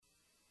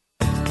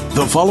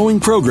The following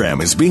program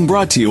is being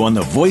brought to you on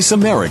the Voice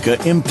America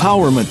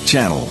Empowerment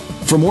Channel.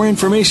 For more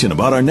information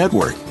about our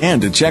network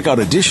and to check out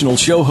additional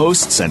show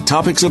hosts and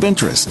topics of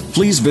interest,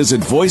 please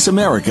visit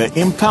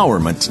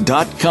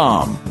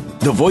voiceamericaempowerment.com.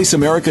 The Voice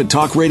America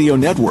Talk Radio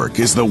Network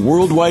is the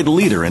worldwide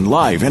leader in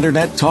live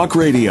Internet talk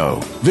radio.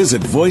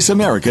 Visit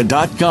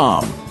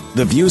voiceamerica.com.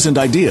 The views and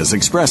ideas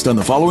expressed on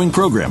the following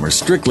program are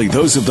strictly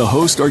those of the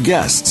host or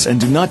guests and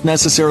do not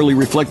necessarily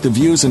reflect the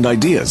views and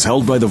ideas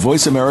held by the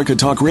Voice America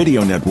Talk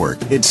Radio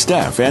Network, its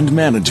staff, and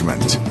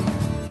management.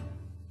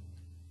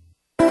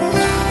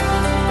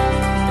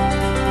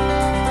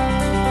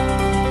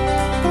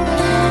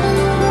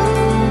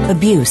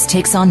 Abuse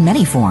takes on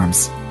many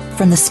forms,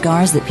 from the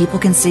scars that people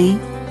can see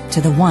to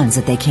the ones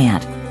that they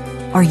can't.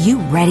 Are you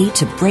ready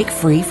to break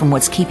free from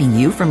what's keeping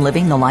you from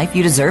living the life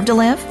you deserve to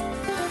live?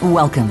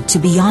 Welcome to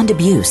Beyond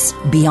Abuse,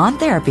 Beyond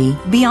Therapy,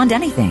 Beyond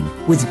Anything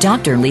with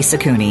Dr. Lisa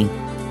Cooney.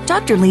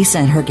 Dr. Lisa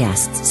and her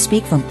guests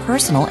speak from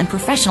personal and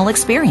professional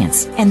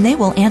experience, and they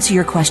will answer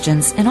your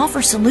questions and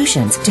offer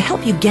solutions to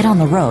help you get on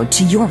the road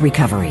to your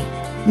recovery.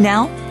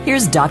 Now,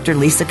 here's Dr.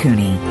 Lisa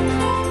Cooney.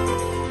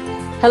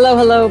 Hello,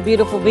 hello,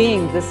 beautiful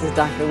beings. This is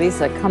Dr.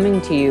 Lisa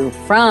coming to you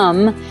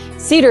from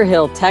Cedar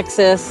Hill,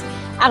 Texas.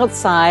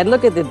 Outside,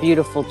 look at the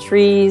beautiful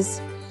trees.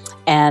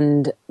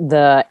 And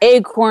the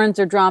acorns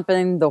are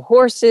dropping, the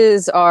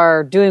horses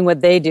are doing what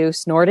they do,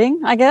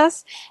 snorting, I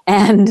guess,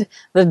 and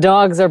the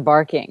dogs are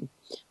barking.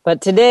 But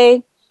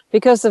today,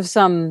 because of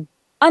some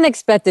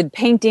unexpected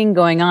painting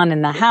going on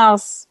in the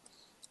house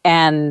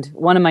and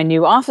one of my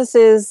new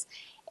offices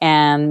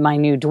and my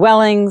new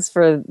dwellings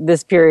for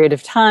this period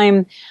of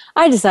time,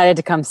 I decided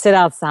to come sit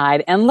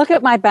outside and look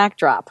at my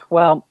backdrop.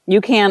 Well,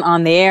 you can't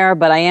on the air,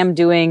 but I am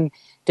doing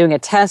a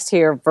test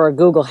here for a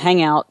Google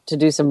Hangout to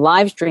do some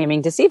live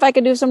streaming to see if I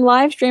could do some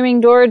live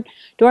streaming during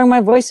my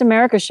Voice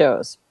America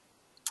shows.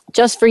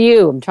 Just for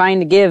you, I'm trying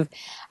to give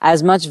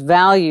as much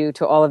value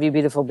to all of you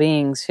beautiful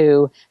beings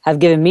who have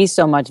given me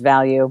so much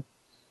value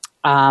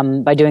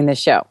by doing this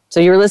show. So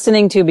you're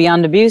listening to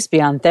Beyond Abuse,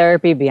 Beyond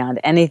Therapy,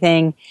 Beyond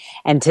Anything,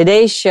 and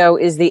today's show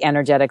is The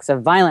Energetics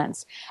of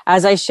Violence.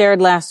 As I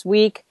shared last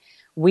week,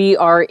 we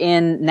are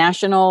in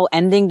National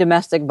Ending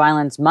Domestic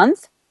Violence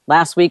Month.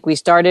 Last week, we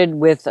started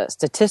with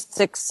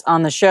statistics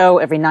on the show.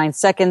 Every 9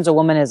 seconds, a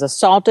woman is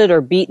assaulted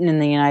or beaten in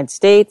the United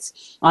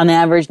States. On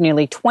average,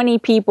 nearly 20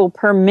 people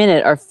per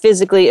minute are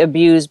physically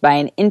abused by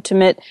an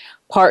intimate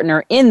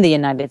partner in the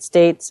United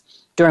States.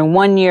 During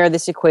 1 year,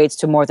 this equates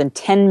to more than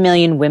 10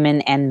 million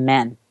women and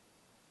men.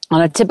 On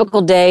a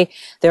typical day,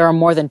 there are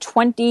more than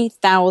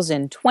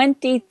 20,000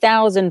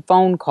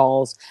 phone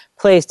calls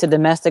placed to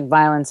domestic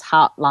violence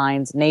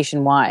hotlines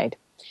nationwide.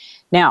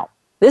 Now,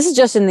 this is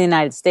just in the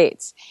United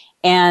States.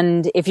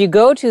 And if you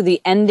go to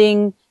the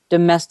Ending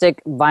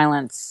Domestic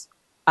Violence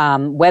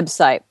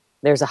website,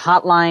 there's a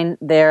hotline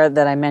there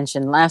that I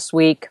mentioned last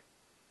week.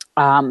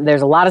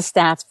 There's a lot of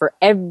stats for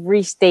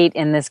every state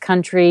in this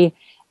country,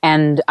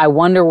 and I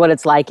wonder what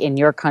it's like in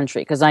your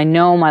country, because I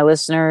know my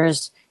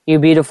listeners, you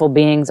beautiful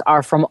beings,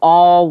 are from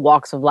all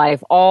walks of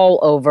life, all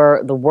over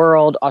the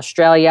world,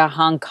 Australia,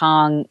 Hong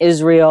Kong,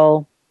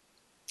 Israel,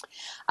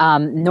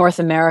 North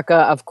America,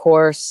 of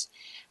course,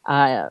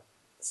 so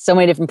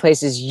many different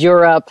places,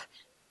 Europe,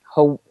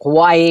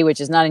 Hawaii,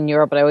 which is not in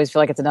Europe, but I always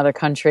feel like it's another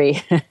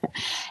country.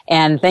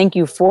 And thank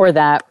you for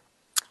that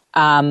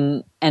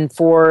and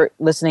for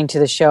listening to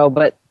the show.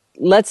 But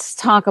let's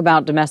talk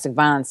about domestic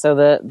violence. So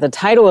the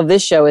title of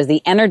this show is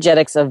The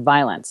Energetics of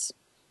Violence.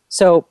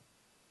 So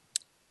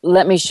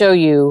let me show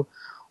you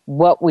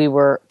what we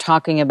were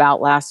talking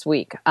about last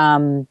week.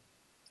 So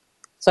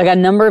I got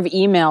a number of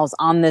emails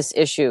on this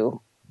issue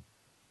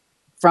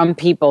from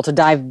people to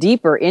dive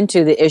deeper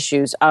into the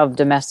issues of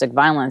domestic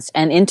violence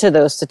and into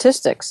those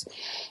statistics.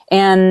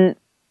 And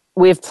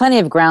we have plenty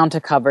of ground to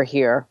cover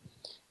here.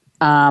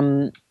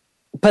 But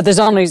there's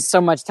only so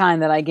much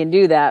time that I can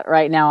do that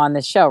right now on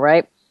this show,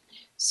 right?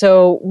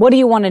 So what do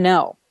you want to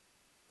know?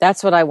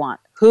 That's what I want.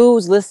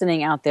 Who's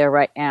listening out there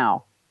right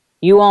now?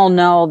 You all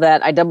know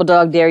that I double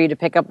dog dare you to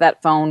pick up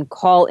that phone,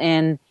 call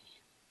in.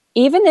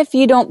 Even if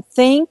you don't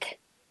think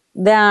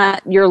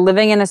that you're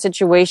living in a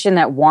situation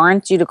that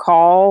warrants you to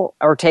call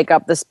or take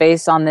up the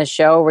space on this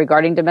show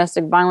regarding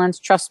domestic violence,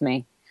 trust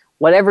me,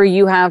 whatever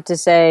you have to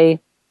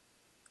say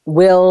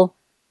will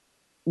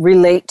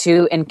relate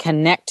to and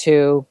connect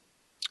to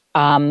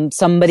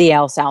somebody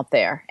else out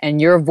there. And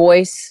your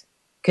voice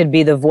could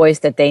be the voice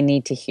that they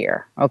need to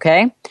hear,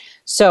 okay?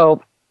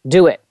 So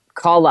do it.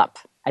 Call up.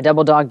 I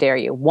double dog dare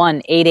you.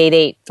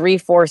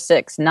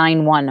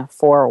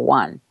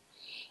 1-888-346-9141.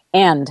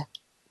 And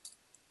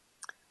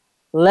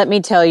let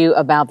me tell you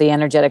about the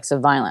energetics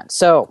of violence.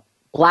 So,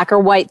 black or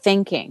white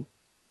thinking.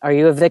 Are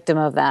you a victim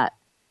of that?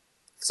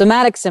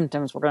 Somatic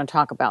symptoms, we're going to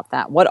talk about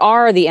that. What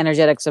are the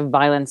energetics of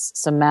violence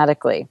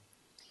somatically?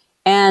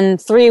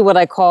 And 3, what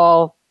I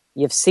call,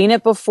 you've seen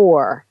it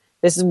before.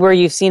 This is where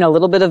you've seen a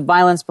little bit of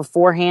violence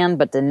beforehand,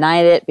 but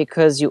denied it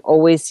because you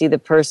always see the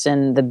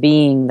person, the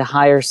being, the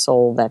higher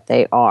soul that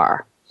they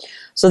are.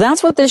 So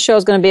that's what this show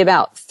is going to be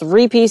about.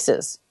 3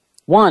 pieces.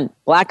 1,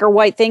 black or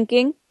white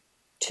thinking.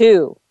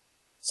 2,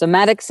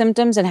 somatic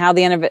symptoms and how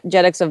the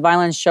energetics of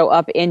violence show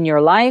up in your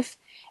life.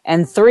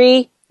 And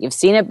 3, you've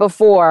seen it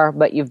before,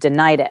 but you've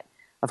denied it.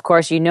 Of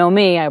course, you know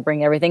me, I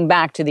bring everything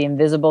back to the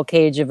invisible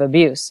cage of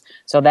abuse.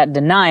 So that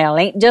denial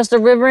ain't just a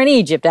river in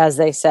Egypt, as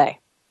they say.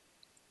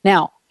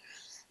 Now,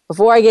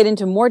 before I get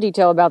into more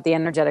detail about the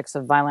energetics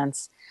of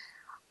violence,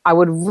 I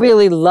would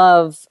really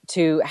love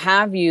to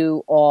have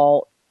you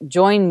all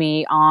join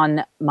me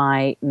on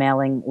my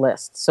mailing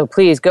list. So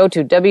please go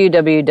to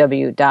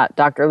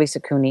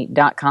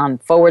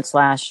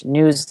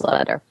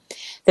www.drlisacooney.com/newsletter.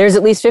 There's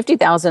at least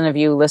 50,000 of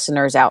you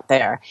listeners out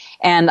there.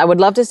 And I would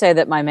love to say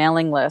that my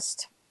mailing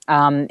list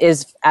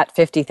is at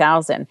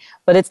 50,000,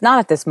 but it's not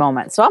at this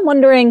moment. So I'm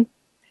wondering,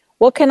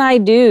 what can I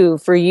do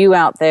for you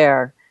out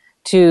there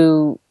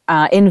to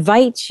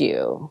invite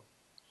you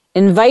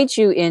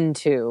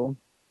into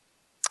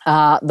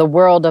the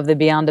world of the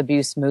Beyond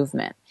Abuse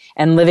movement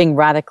and living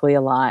radically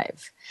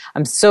alive?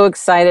 I'm so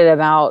excited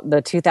about the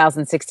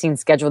 2016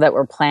 schedule that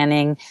we're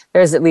planning.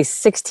 There's at least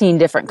 16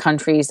 different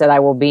countries that I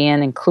will be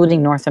in,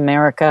 including North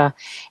America.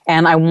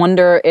 And I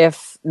wonder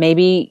if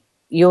maybe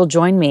you'll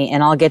join me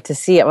and I'll get to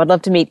see it. I would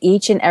love to meet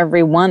each and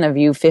every one of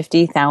you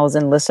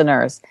 50,000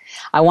 listeners.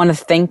 I want to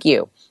thank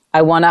you.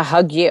 I want to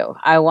hug you.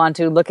 I want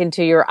to look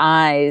into your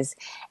eyes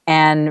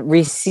and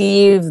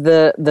receive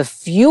the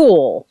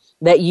fuel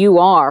that you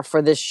are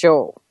for this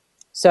show.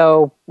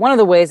 So one of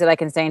the ways that I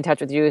can stay in touch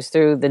with you is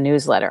through the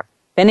newsletter.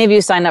 If any of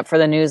you sign up for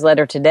the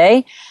newsletter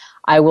today,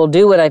 I will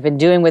do what I've been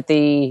doing with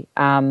the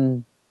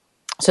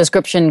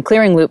subscription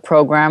clearing loop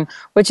program,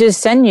 which is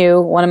send you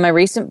one of my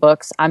recent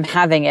books. I'm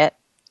having it.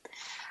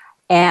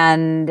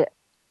 And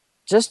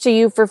just to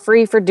you for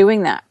free for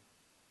doing that.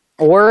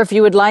 Or if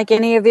you would like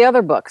any of the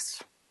other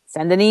books,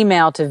 send an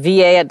email to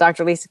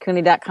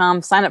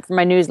va@drlisacooney.com. Sign up for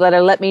my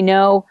newsletter. Let me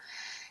know.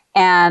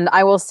 And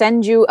I will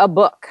send you a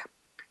book.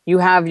 You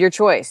have your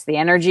choice. The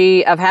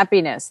energy of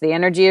happiness, the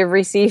energy of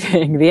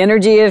receiving, the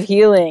energy of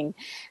healing,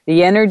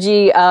 the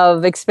energy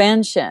of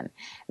expansion,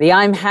 the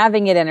I'm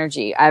having it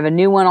energy. I have a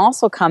new one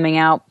also coming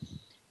out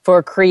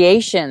for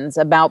creations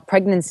about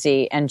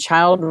pregnancy and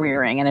child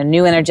rearing and a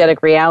new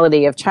energetic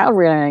reality of child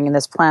rearing in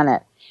this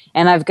planet.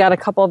 And I've got a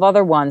couple of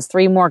other ones,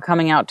 3 more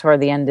coming out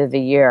toward the end of the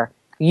year.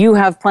 You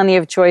have plenty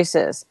of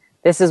choices.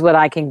 This is what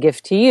I can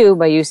gift to you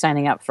by you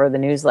signing up for the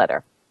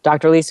newsletter.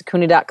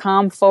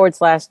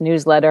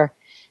 drlisacooney.com/newsletter.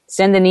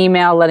 Send an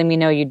email letting me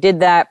know you did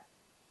that.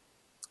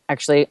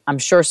 Actually, I'm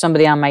sure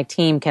somebody on my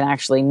team can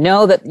actually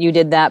know that you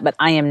did that, but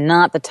I am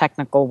not the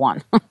technical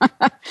one.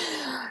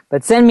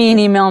 But send me an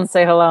email and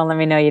say hello and let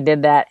me know you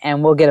did that,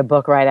 and we'll get a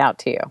book right out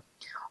to you.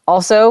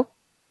 Also,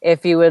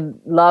 if you would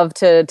love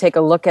to take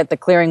a look at the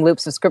Clearing Loop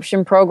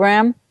subscription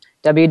program,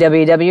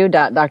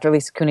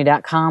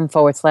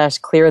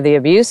 www.drlisacooney.com/clear the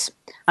abuse.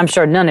 I'm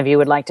sure none of you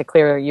would like to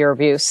clear your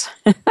abuse.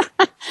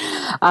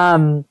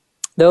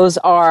 Those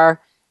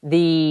are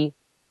the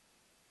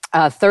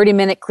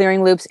 30-minute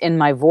clearing loops in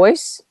my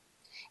voice.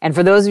 And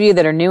for those of you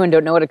that are new and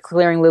don't know what a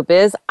clearing loop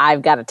is,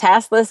 I've got a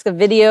task list of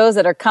videos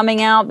that are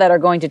coming out that are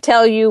going to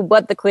tell you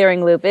what the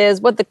clearing loop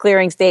is, what the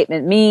clearing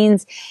statement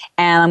means,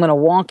 and I'm going to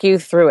walk you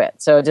through it.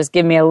 So just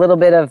give me a little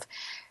bit of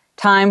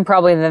time,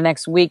 probably in the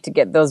next week, to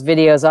get those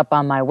videos up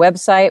on my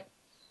website.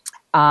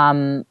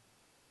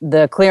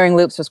 The Clearing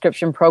Loop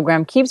subscription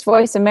program keeps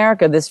Voice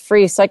America, this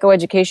free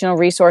psychoeducational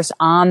resource,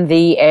 on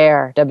the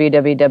air.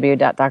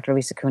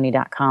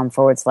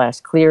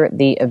 www.drlisacooney.com/clear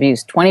the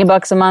abuse.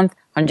 $20 a month,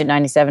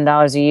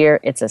 $197 a year.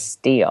 It's a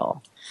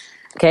steal.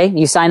 Okay,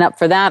 you sign up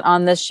for that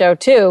on this show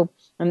too,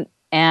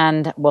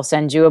 and we'll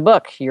send you a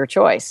book, your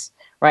choice.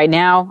 Right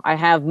now, I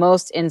have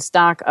most in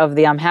stock of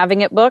the I'm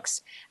Having It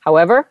books.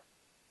 However,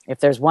 if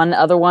there's one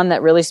other one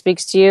that really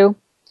speaks to you,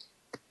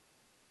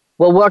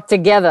 we'll work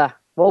together.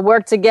 We'll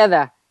work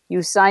together.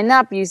 You sign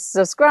up, you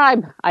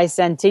subscribe, I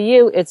send to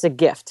you. It's a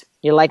gift.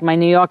 You like my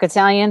New York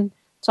Italian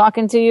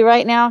talking to you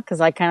right now? Because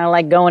I kind of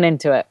like going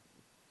into it.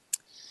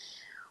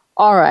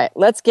 All right,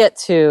 let's get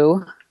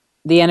to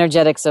the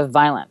energetics of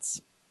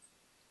violence.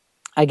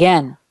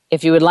 Again,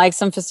 if you would like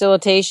some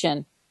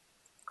facilitation,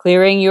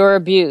 clearing your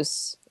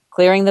abuse,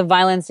 clearing the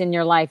violence in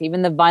your life,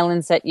 even the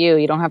violence at you,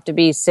 you don't have to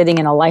be sitting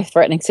in a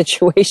life-threatening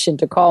situation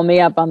to call me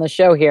up on the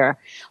show here.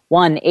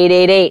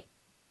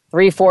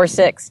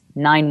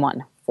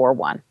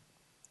 1-888-346-9141.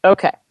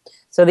 Okay,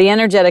 so the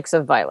energetics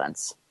of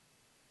violence.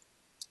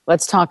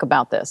 Let's talk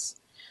about this.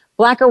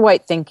 Black or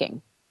white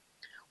thinking.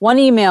 One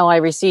email I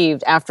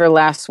received after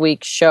last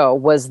week's show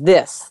was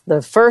this,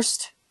 the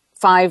first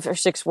 5 or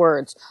 6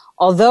 words: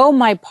 although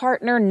my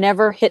partner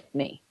never hit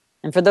me.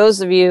 And for those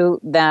of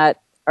you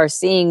that are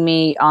seeing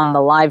me on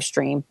the live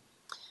stream,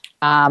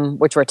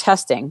 which we're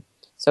testing,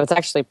 so it's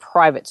actually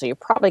private, so you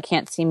probably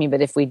can't see me,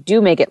 but if we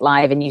do make it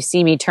live and you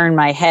see me turn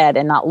my head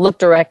and not look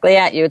directly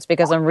at you, it's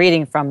because I'm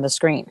reading from the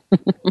screen.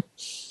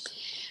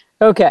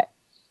 Okay,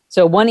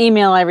 so one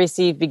email I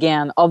received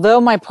began,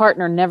 although my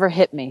partner never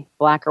hit me,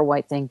 black or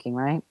white thinking,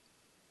 right?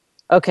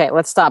 Okay,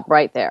 let's stop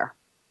right there.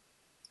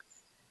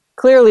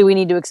 clearly we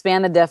need to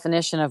expand the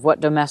definition of what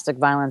domestic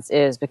violence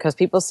is, because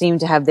people seem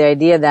to have the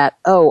idea that,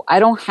 oh, I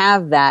don't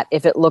have that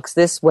if it looks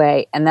this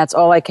way, and that's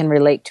all I can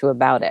relate to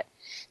about it.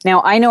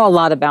 Now, I know a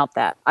lot about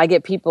that. I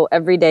get people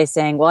every day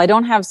saying, well, I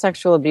don't have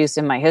sexual abuse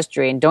in my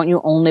history, and don't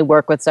you only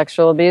work with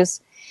sexual abuse?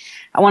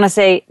 I want to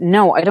say,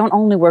 no, I don't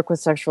only work with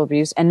sexual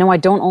abuse, and no, I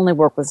don't only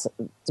work with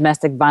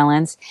domestic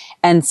violence.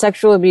 And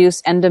sexual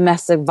abuse and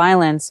domestic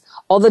violence,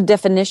 all the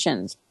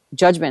definitions,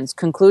 judgments,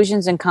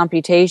 conclusions, and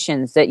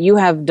computations that you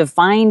have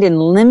defined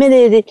and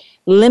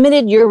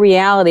limited your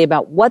reality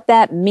about what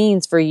that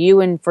means for you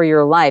and for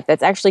your life,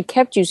 that's actually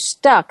kept you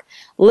stuck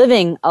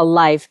living a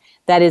life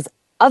that is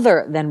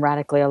other than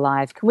radically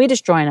alive. Can we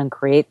destroy and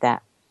uncreate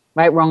that?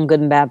 Right, wrong, good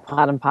and bad,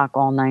 pot and pock,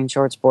 all 9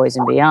 shorts, boys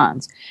and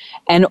beyonds.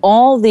 And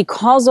all the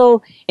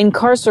causal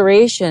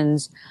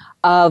incarcerations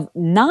of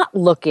not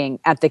looking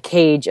at the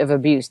cage of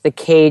abuse, the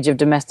cage of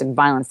domestic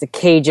violence, the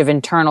cage of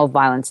internal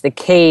violence, the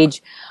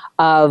cage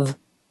of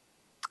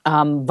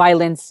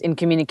violence in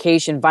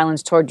communication,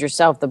 violence toward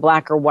yourself, the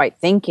black or white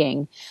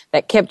thinking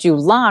that kept you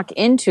locked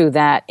into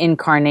that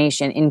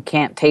incarnation,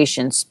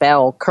 incantation,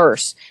 spell,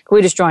 curse. Can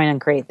we destroy and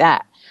uncreate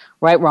that?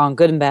 Right, wrong,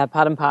 good and bad,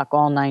 pot and pock,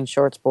 all 9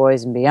 shorts,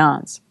 boys and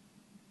beyonds.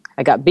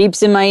 I got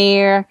beeps in my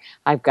ear.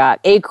 I've got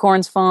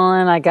acorns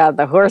falling. I got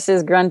the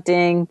horses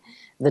grunting.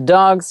 The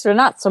dogs are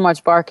not so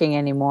much barking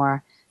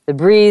anymore. The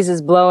breeze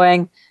is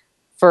blowing.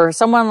 For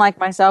someone like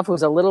myself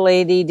who's a little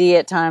ADD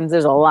at times,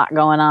 there's a lot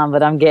going on,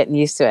 but I'm getting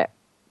used to it.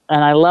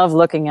 And I love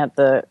looking at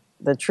the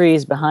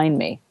trees behind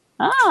me.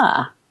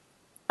 I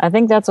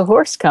think that's a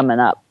horse coming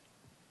up.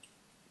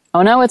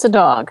 Oh no, it's a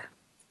dog.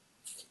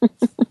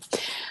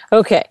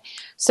 Okay,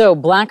 so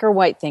black or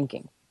white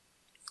thinking.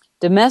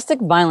 Domestic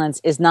violence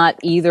is not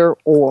either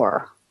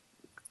or.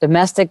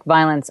 Domestic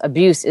violence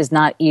abuse is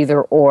not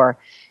either or.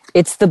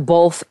 It's the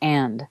both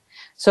and.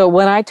 So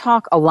what I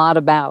talk a lot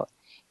about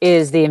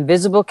is the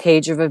invisible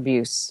cage of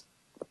abuse,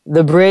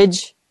 the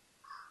bridge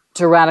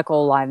to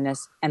radical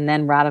aliveness, and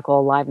then radical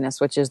aliveness,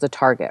 which is the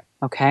target,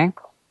 okay?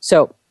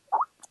 So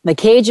the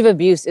cage of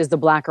abuse is the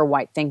black or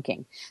white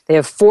thinking. They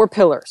have 4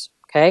 pillars,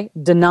 okay?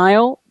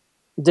 Denial,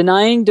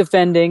 denying,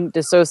 defending,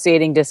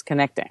 dissociating,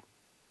 disconnecting.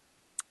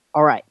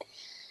 All right.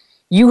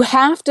 You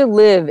have to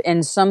live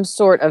in some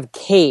sort of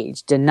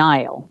cage,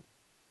 denial,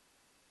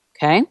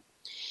 okay,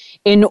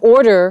 in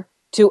order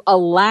to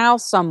allow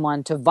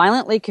someone to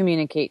violently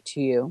communicate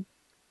to you,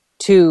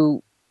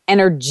 to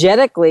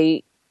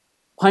energetically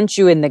punch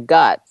you in the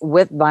gut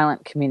with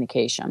violent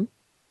communication,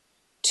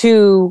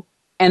 to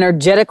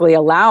energetically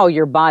allow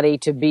your body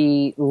to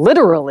be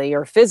literally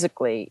or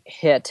physically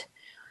hit,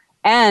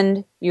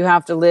 and you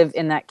have to live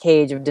in that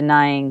cage of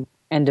denying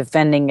and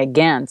defending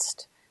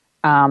against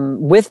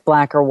with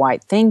black or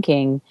white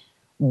thinking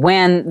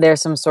when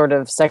there's some sort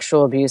of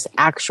sexual abuse,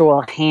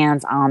 actual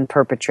hands-on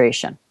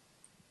perpetration.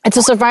 It's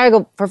a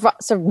survival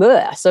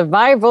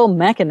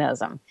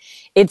mechanism.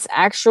 It's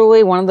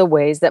actually one of the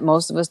ways that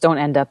most of us don't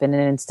end up in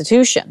an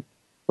institution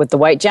with the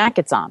white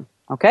jackets on,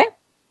 okay?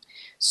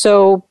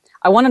 So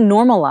I want to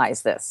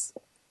normalize this.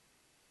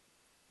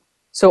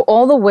 So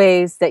all the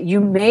ways that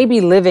you may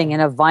be living in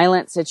a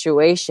violent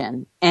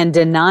situation and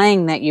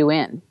denying that you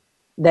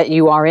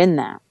are in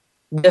that,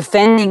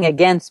 defending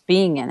against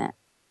being in it,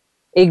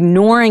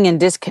 ignoring and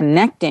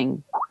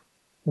disconnecting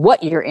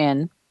what you're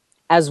in,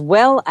 as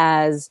well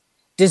as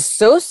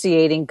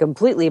dissociating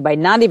completely by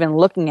not even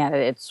looking at it.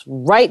 It's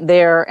right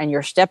there and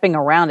you're stepping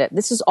around it.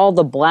 This is all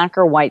the black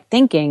or white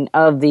thinking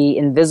of the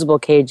invisible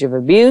cage of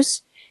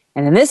abuse.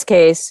 And in this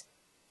case,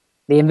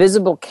 the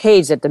invisible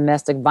cage that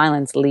domestic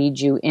violence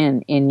leads you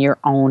in your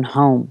own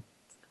home,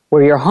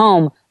 where your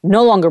home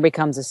no longer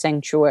becomes a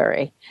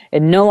sanctuary.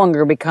 It no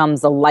longer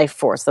becomes the life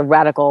force, the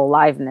radical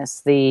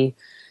aliveness, the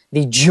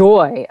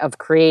joy of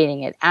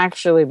creating. It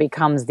actually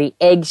becomes the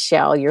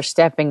eggshell you're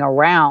stepping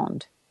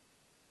around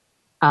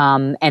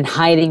and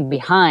hiding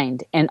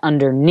behind and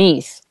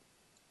underneath,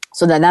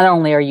 so that not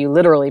only are you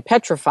literally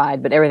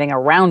petrified, but everything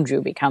around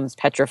you becomes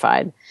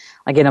petrified,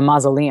 like in a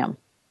mausoleum.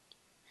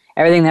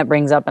 Everything that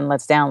brings up and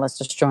lets down, let's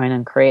destroy and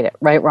uncreate it.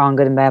 Right, wrong,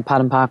 good and bad,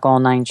 pot and pock, all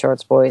 9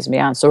 shorts, boys and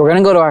beyond. So we're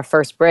going to go to our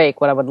first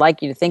break. What I would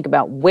like you to think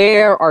about,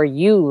 where are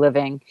you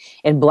living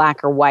in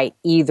black or white,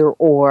 either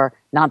or,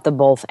 not the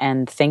both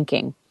and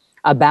thinking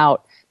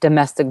about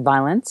domestic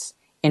violence,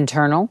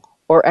 internal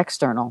or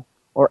external,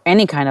 or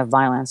any kind of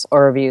violence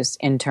or abuse,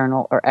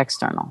 internal or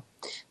external.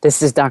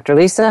 This is Dr.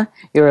 Lisa.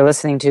 You are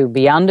listening to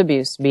Beyond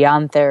Abuse,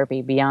 Beyond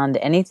Therapy, Beyond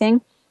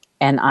Anything,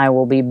 and I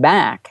will be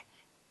back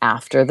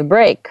after the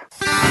break.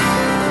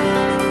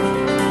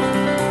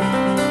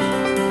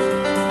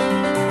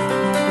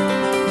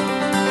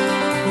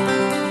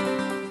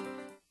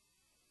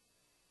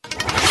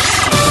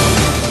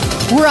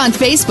 We're on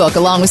Facebook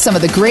along with some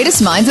of the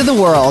greatest minds of the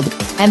world,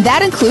 and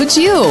that includes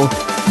you.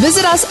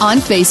 Visit us on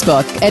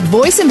Facebook at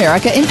Voice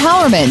America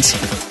Empowerment.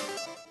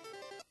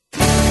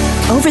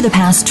 Over the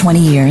past 20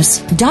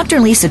 years, Dr.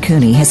 Lisa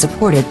Cooney has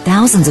supported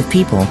thousands of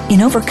people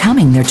in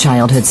overcoming their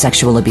childhood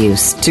sexual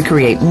abuse to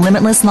create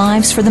limitless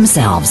lives for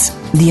themselves.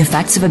 The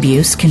effects of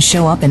abuse can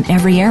show up in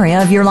every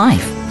area of your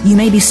life. You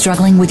may be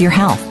struggling with your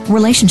health,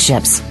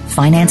 relationships,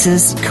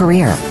 finances,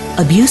 career.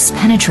 Abuse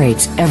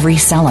penetrates every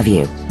cell of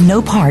you.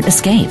 No part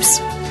escapes.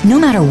 No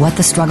matter what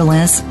the struggle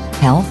is,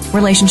 health,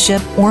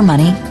 relationship, or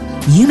money,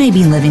 you may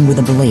be living with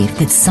a belief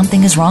that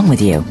something is wrong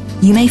with you.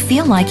 You may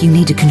feel like you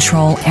need to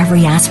control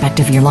every aspect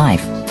of your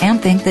life and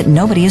think that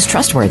nobody is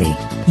trustworthy.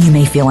 You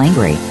may feel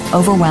angry,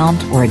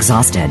 overwhelmed, or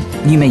exhausted.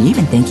 You may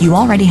even think you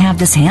already have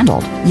this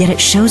handled, yet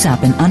it shows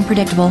up in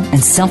unpredictable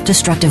and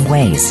self-destructive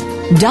ways.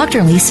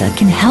 Dr. Lisa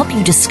can help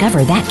you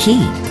discover that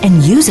key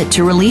and use it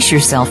to release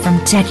yourself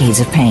from decades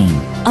of pain.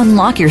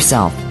 Unlock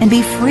yourself and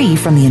be free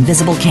from the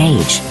invisible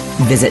cage.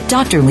 Visit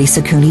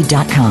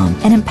drlisacooney.com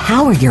and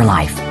empower your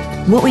life.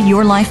 What would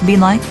your life be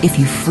like if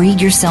you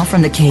freed yourself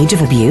from the cage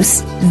of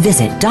abuse?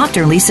 Visit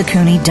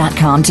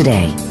drlisacooney.com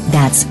today.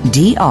 That's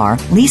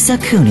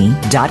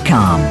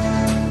drlisacooney.com.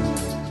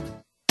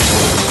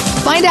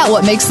 Find out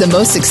what makes the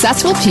most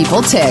successful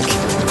people tick.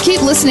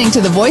 Keep listening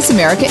to the Voice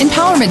America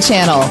Empowerment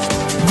Channel.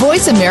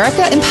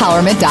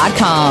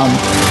 VoiceAmericaEmpowerment.com.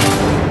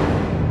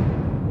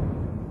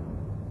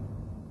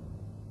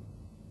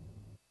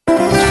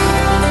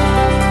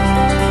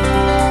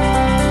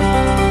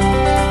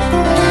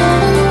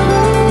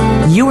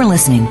 You are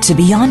listening to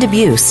Beyond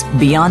Abuse,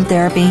 Beyond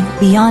Therapy,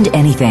 Beyond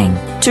Anything.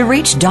 To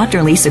reach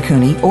Dr. Lisa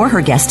Cooney or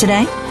her guest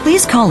today,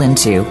 please call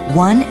into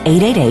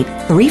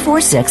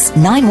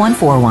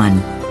 1-888-346-9141.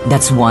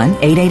 That's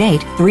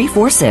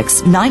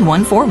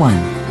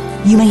 1-888-346-9141.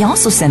 You may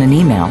also send an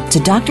email to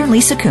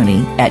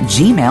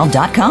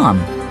drlisacooney@gmail.com.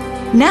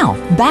 Now,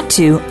 back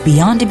to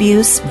Beyond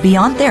Abuse,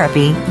 Beyond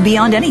Therapy,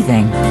 Beyond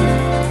Anything.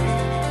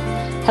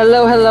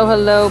 Hello, hello,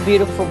 hello,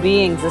 beautiful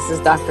beings. This is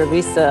Dr.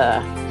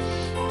 Lisa.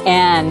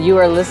 And you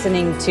are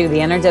listening to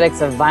The Energetics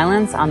of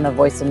Violence on the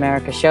Voice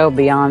America show,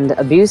 Beyond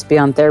Abuse,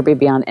 Beyond Therapy,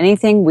 Beyond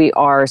Anything.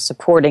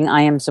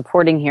 I am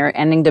supporting here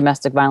Ending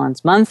Domestic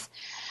Violence Month.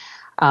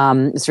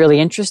 It's really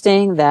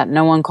interesting that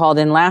no one called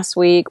in last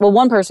week. Well,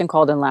 one person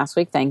called in last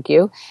week, thank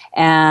you.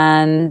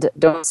 And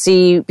don't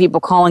see people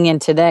calling in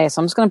today.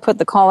 So I'm just going to put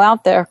the call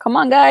out there. Come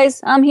on,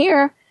 guys, I'm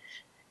here.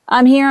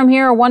 I'm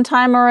here one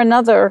time or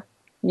another.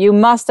 You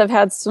must have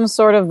had some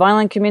sort of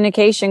violent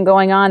communication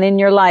going on in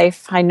your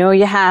life. I know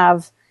you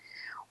have.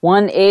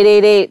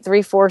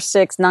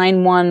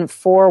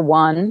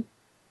 1-888-346-9141.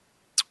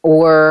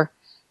 Or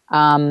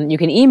you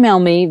can email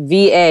me,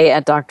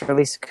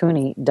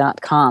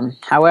 va@drlisacooney.com.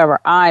 However,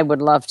 I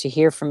would love to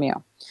hear from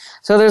you.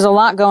 So there's a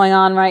lot going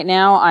on right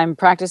now. I'm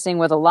practicing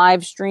with a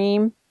live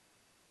stream.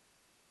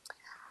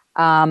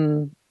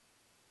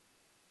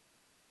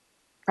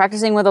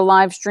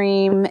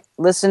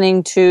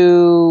 Listening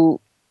to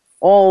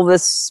all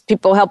this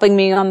people helping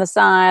me on the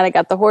side. I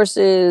got the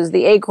horses,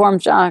 the acorn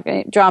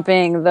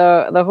dropping,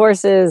 the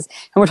horses,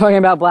 and we're talking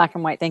about black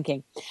and white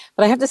thinking.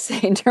 But I have to say,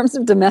 in terms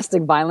of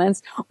domestic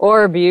violence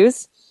or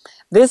abuse,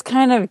 this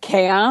kind of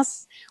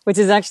chaos, which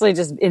is actually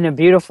just in a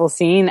beautiful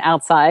scene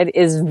outside,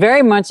 is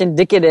very much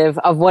indicative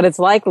of what it's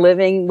like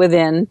living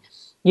within,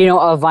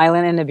 a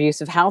violent and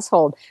abusive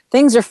household.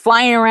 Things are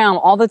flying around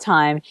all the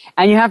time,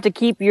 and you have to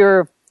keep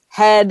your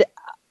head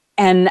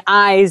and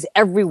eyes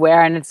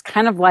everywhere. And it's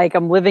kind of like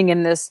I'm living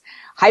in this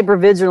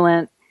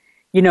hypervigilant,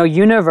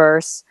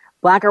 universe,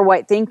 black or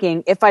white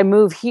thinking. If I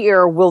move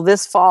here, will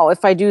this fall?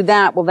 If I do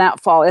that, will that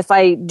fall? If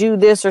I do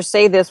this or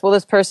say this, will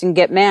this person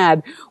get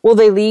mad? Will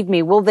they leave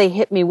me? Will they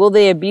hit me? Will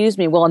they abuse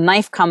me? Will a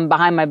knife come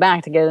behind my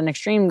back, to get an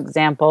extreme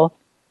example?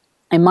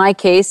 In my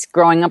case,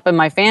 growing up in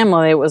my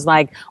family, it was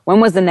like, when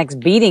was the next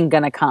beating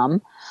going to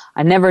come?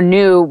 I never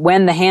knew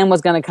when the hand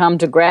was going to come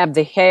to grab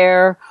the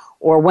hair,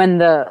 or when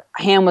the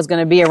hand was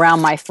going to be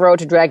around my throat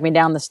to drag me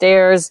down the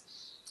stairs.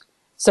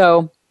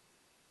 So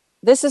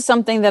this is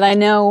something that I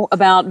know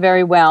about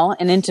very well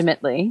and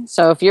intimately.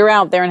 So if you're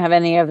out there and have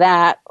any of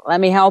that,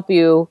 let me help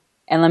you,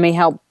 and let me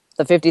help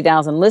the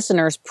 50,000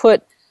 listeners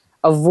put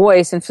a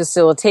voice and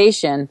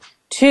facilitation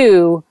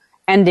to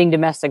ending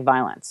domestic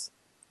violence.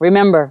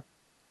 Remember,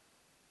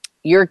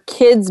 your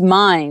kids'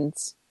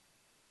 minds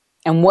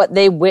and what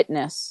they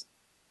witness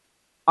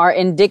are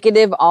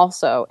indicative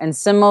also and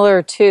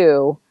similar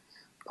to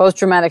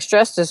post-traumatic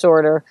stress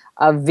disorder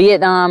of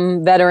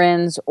Vietnam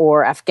veterans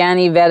or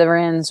Afghani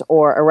veterans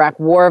or Iraq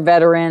war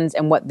veterans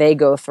and what they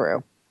go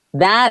through.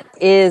 That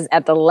is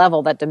at the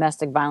level that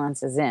domestic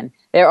violence is in.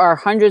 There are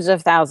hundreds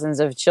of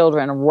thousands of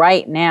children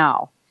right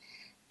now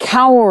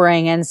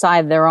cowering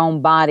inside their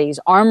own bodies,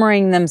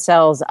 armoring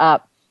themselves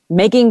up,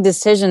 making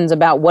decisions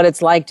about what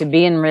it's like to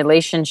be in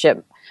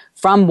relationship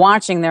from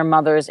watching their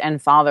mothers and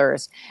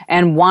fathers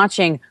and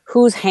watching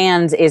whose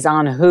hands is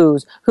on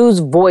whose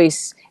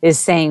voice is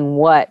saying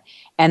what.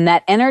 And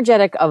that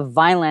energetic of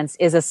violence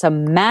is a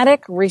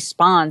somatic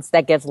response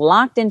that gets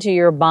locked into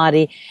your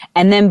body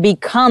and then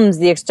becomes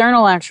the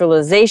external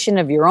actualization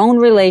of your own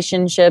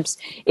relationships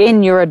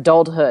in your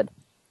adulthood.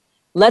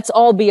 Let's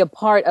all be a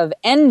part of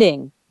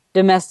ending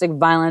domestic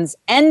violence,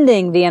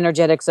 ending the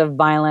energetics of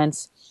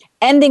violence,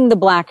 ending the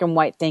black and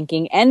white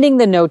thinking, ending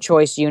the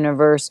no-choice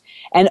universe,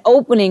 and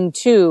opening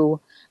to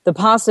the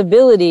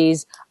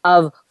possibilities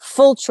of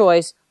full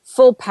choice,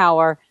 full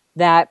power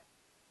that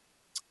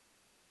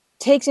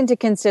takes into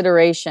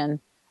consideration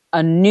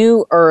a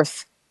new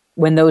earth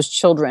when those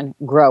children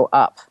grow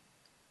up.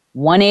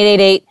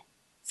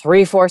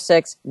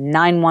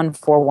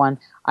 1-888-346-9141.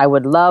 I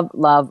would love,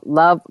 love,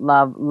 love,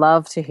 love,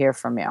 love to hear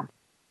from you.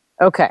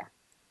 Okay.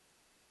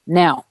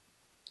 Now,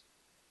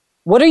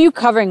 what are you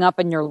covering up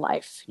in your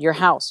life, your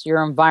house,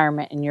 your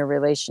environment, and your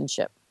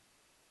relationship?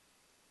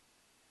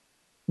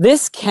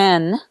 This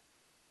can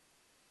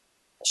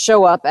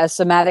show up as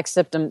somatic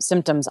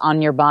symptoms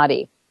on your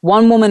body.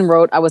 One woman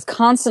wrote, I was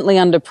constantly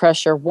under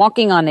pressure,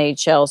 walking on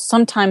eggshells,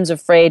 sometimes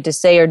afraid to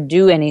say or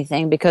do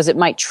anything because it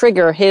might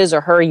trigger his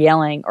or her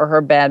yelling or her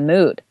bad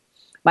mood.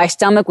 My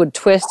stomach would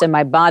twist and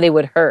my body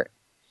would hurt.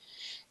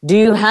 Do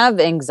you have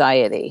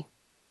anxiety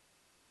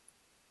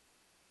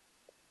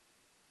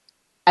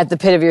at the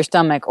pit of your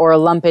stomach or a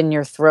lump in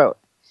your throat?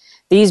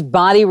 These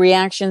body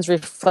reactions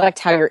reflect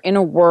how your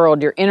inner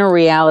world, your inner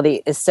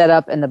reality is set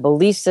up and the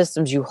belief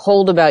systems you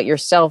hold about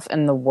yourself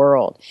and the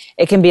world.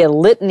 It can be a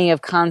litany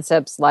of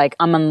concepts like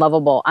I'm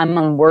unlovable, I'm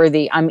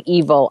unworthy, I'm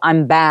evil,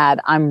 I'm bad,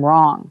 I'm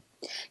wrong.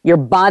 Your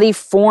body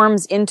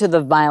forms into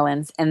the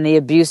violence and the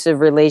abusive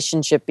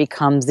relationship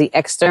becomes the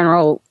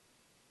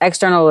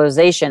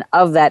externalization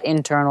of that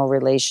internal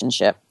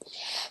relationship.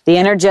 The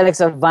energetics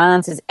of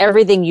violence is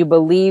everything you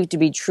believe to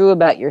be true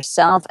about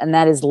yourself, and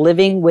that is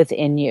living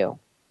within you.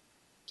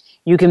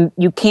 You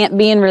can't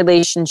be in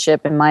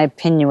relationship, in my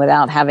opinion,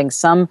 without having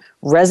some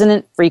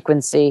resonant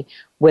frequency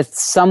with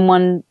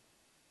someone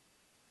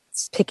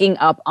picking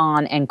up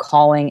on and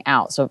calling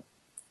out. So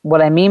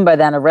what I mean by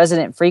that, a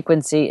resonant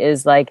frequency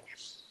is like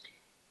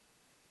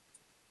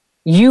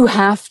you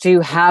have to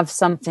have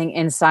something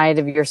inside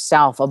of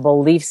yourself, a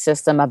belief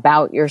system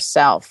about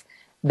yourself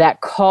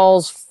that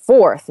calls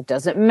forth. It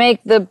doesn't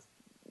make the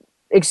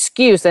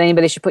excuse that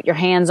anybody should put your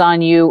hands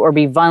on you or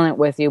be violent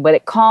with you, but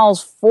it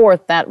calls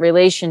forth that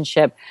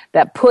relationship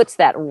that puts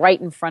that right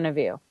in front of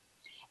you.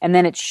 And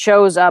then it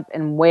shows up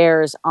and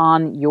wears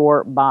on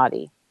your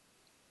body.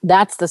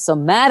 That's the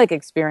somatic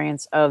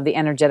experience of the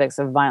energetics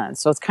of violence.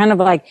 So it's kind of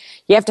like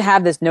you have to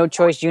have this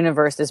no-choice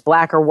universe, this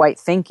black or white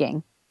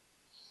thinking.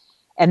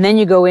 And then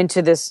you go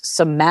into this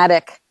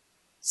somatic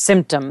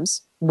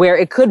symptoms where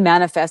it could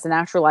manifest and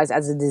actualize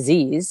as a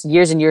disease.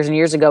 Years and years and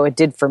years ago, it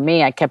did for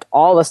me. I kept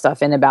all the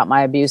stuff in about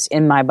my abuse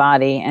in my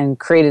body and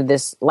created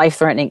this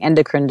life-threatening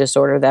endocrine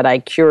disorder that I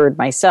cured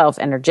myself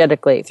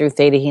energetically through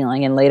theta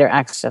healing and later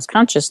access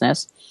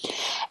consciousness.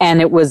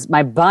 And it was,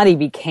 my body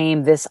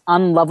became this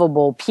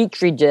unlovable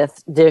petri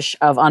dish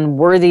of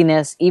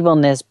unworthiness,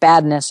 evilness,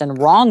 badness,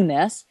 and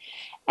wrongness.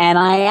 And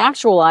I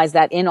actualized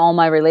that in all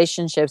my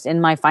relationships, in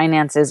my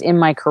finances, in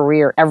my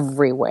career,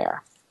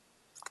 everywhere.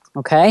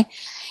 Okay?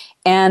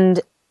 And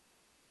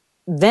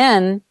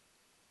then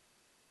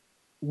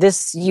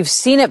this, you've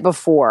seen it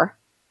before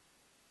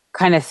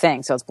kind of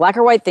thing. So it's black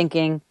or white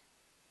thinking,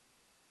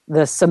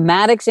 the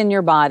somatics in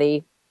your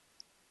body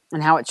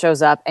and how it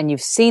shows up. And you've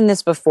seen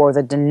this before,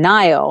 the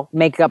denial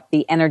make up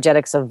the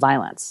energetics of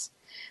violence.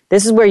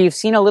 This is where you've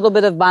seen a little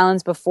bit of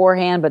violence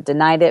beforehand, but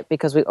denied it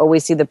because we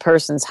always see the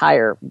person's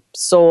higher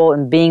soul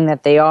and being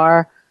that they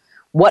are.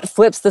 What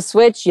flips the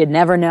switch? You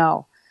never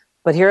know.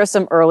 But here are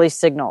some early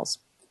signals.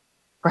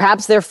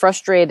 Perhaps they're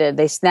frustrated,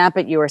 they snap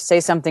at you or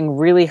say something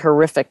really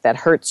horrific that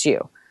hurts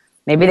you.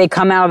 Maybe they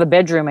come out of the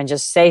bedroom and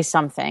just say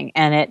something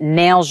and it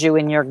nails you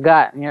in your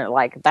gut. And you're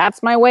like,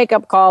 that's my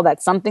wake-up call,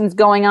 that something's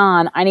going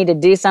on. I need to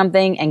do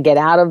something and get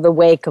out of the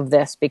wake of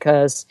this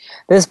because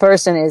this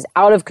person is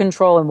out of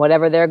control in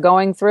whatever they're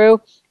going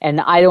through,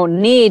 and I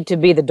don't need to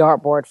be the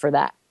dartboard for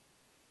that.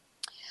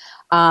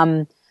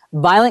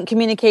 Violent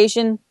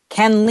communication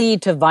can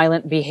lead to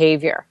violent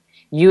behavior.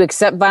 You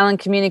accept violent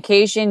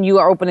communication, you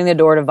are opening the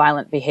door to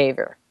violent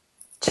behavior.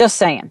 Just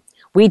saying.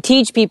 We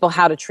teach people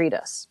how to treat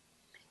us.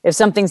 If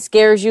something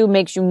scares you,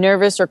 makes you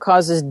nervous, or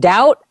causes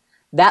doubt,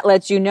 that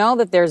lets you know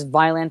that there's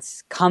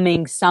violence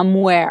coming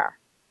somewhere.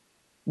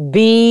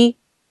 Be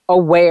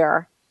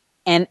aware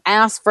and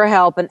ask for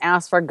help and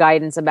ask for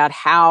guidance about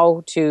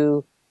how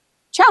to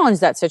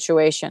challenge that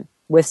situation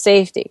with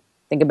safety.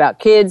 Think about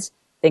kids.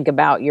 Think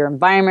about your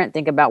environment.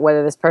 Think about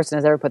whether this person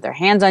has ever put their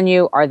hands on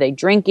you. Are they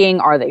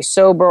drinking? Are they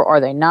sober? Are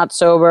they not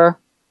sober?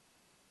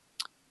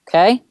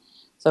 Okay?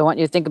 So I want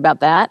you to think about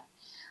that.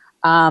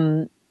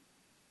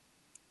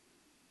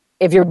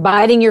 If you're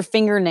biting your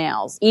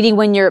fingernails, eating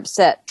when you're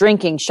upset,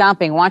 drinking,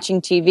 shopping,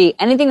 watching TV,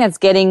 anything that's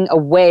getting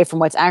away from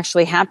what's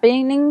actually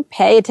happening,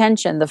 pay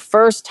attention. The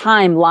first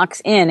time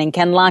locks in and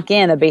can lock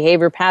in a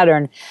behavior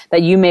pattern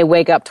that you may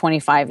wake up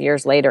 25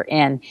 years later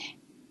in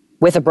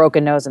with a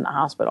broken nose in the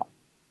hospital.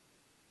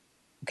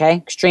 Okay,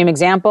 extreme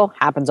example,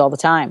 happens all the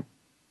time.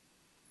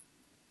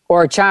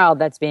 Or a child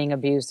that's being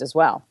abused as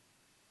well.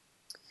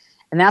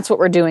 And that's what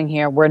we're doing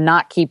here. We're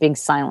not keeping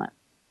silent.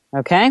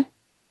 Okay?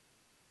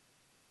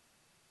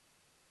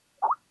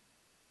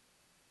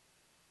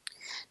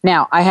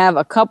 Now, I have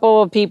a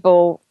couple of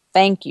people,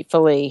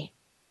 thankfully,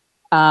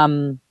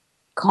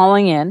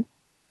 calling in,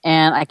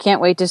 and I can't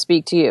wait to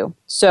speak to you.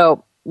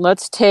 So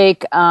let's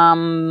take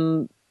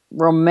Romana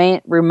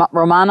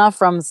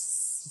from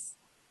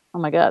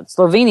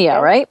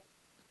Slovenia, right?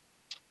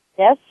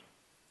 Yes.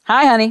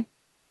 Hi, honey.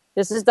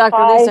 This is Dr.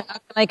 Hi. Lisa. How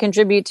can I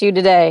contribute to you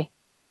today?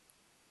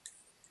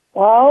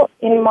 Well,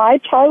 in my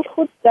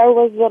childhood, there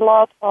was a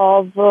lot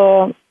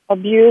of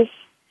abuse.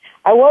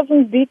 I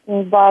wasn't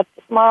beaten, but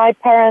my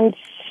parents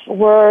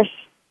were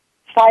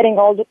fighting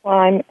all the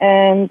time,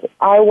 and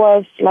I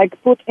was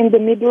like put in the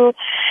middle,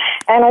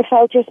 and I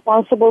felt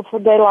responsible for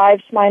their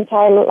lives my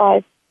entire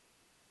life.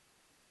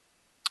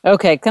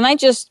 Okay, can I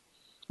just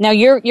now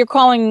you're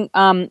calling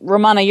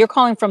Romana, you're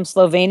calling from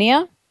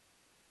Slovenia?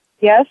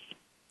 Yes.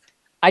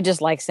 I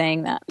just like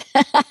saying that.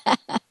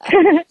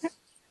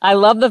 I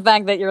love the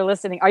fact that you're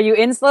listening. Are you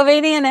in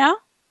Slovenia now?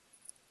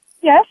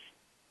 Yes.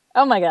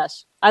 Oh my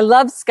gosh. I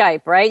love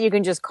Skype, right? You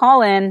can just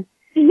call in.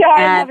 Yeah,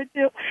 I love it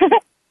too.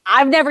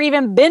 I've never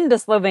even been to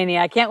Slovenia.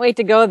 I can't wait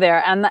to go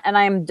there. And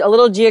I'm a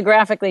little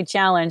geographically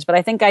challenged, but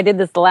I think I did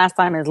this the last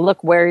time is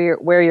look where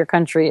your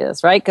country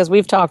is, right? Because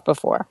we've talked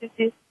before.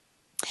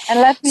 And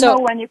let me know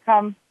when you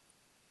come.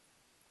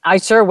 I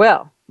sure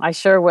will.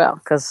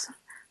 Because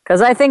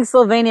I think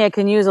Slovenia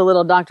can use a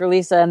little Dr.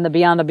 Lisa and the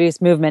Beyond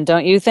Abuse movement,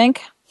 don't you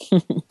think?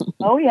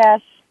 Oh,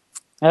 yes.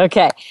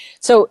 Okay.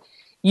 So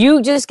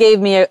you just gave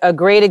me a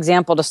great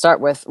example to start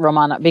with,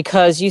 Romana,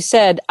 because you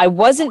said I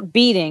wasn't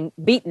beaten,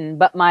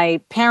 but my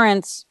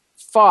parents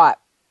fought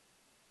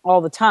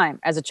all the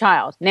time as a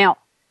child. Now,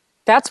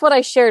 that's what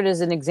I shared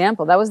as an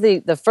example. That was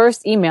the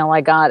first email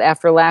I got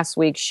after last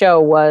week's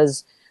show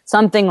was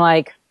something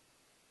like,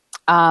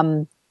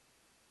 although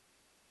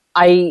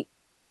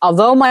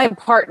my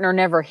partner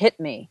never hit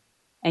me,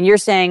 and you're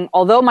saying,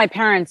 although my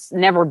parents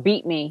never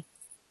beat me,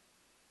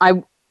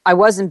 I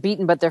wasn't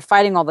beaten, but they're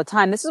fighting all the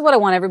time. This is what I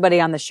want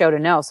everybody on the show to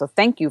know, so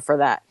thank you for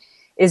that,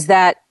 is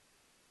that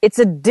it's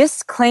a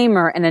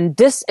disclaimer and a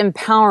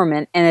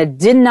disempowerment and a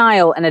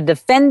denial and a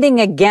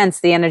defending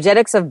against the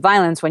energetics of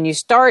violence when you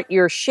start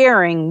your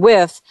sharing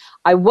with,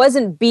 I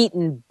wasn't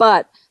beaten,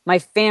 but my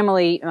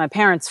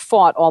parents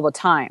fought all the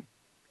time.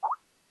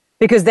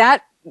 Because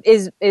that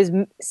is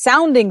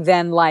sounding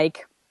then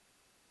like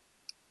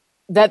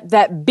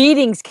that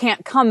beatings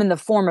can't come in the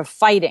form of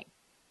fighting.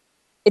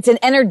 It's an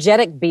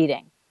energetic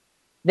beating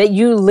that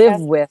you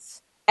live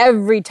with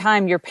every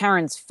time your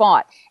parents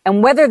fought.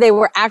 And whether they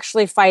were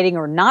actually fighting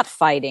or not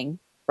fighting,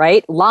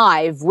 right,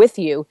 live with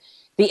you,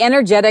 the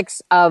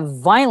energetics of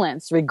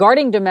violence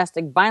regarding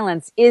domestic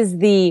violence is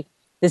the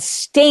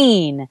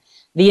stain,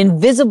 the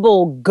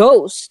invisible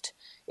ghost,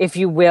 if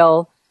you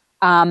will,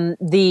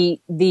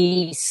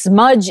 the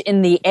smudge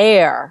in the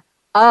air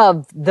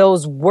of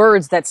those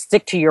words that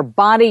stick to your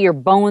body, your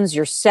bones,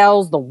 your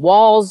cells, the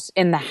walls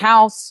in the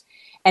house,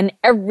 and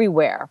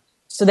everywhere.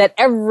 So that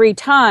every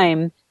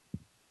time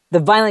the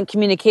violent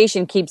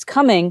communication keeps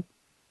coming,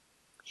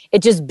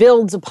 it just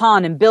builds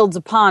upon and builds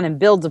upon and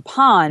builds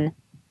upon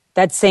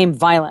that same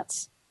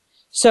violence.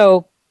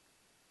 So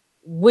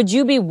would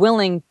you be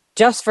willing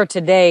just for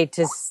today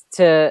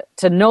to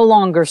no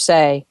longer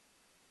say,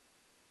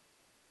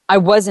 I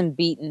wasn't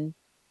beaten,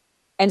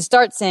 and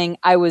start saying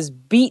I was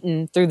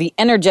beaten through the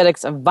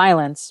energetics of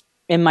violence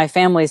in my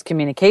family's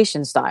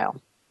communication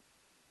style?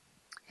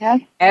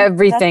 Yes.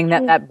 Everything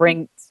that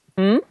brings...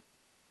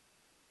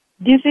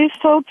 This is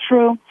so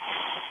true.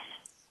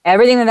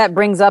 Everything that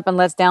brings up and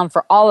lets down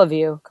for all of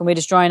you, can we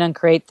destroy and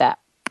uncreate that?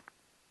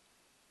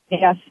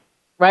 Yes.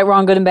 Right,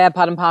 wrong, good and bad,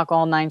 pot and pock,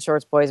 all 9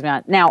 shorts, boys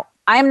beyond. Now,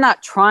 I'm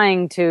not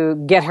trying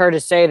to get her to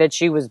say that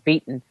she was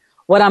beaten.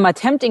 What I'm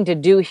attempting to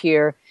do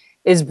here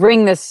is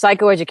bring this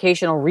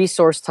psychoeducational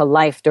resource to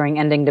life during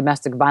Ending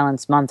Domestic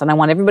Violence Month. And I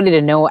want everybody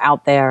to know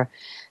out there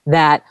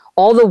that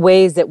all the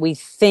ways that we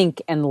think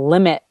and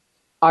limit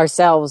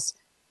ourselves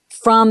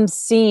from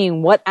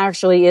seeing what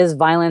actually is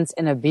violence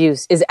and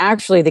abuse is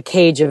actually the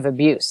cage of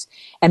abuse.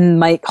 And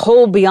my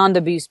whole Beyond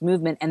Abuse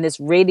movement and this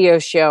radio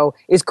show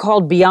is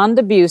called Beyond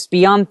Abuse,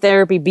 Beyond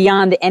Therapy,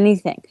 Beyond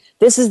Anything.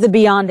 This is the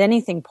Beyond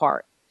Anything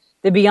part.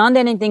 The Beyond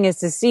Anything is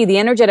to see the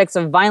energetics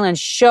of violence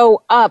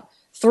show up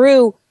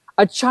through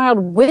a child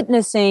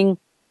witnessing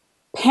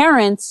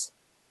parents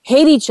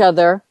hate each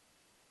other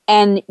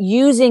and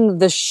using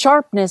the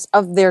sharpness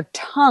of their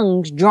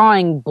tongues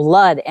drawing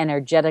blood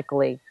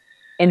energetically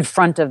in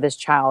front of this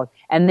child.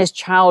 And this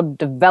child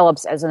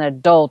develops as an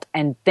adult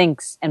and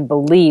thinks and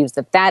believes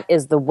that that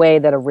is the way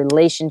that a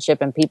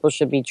relationship and people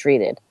should be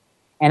treated.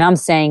 And I'm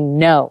saying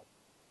no.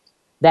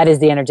 That is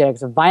the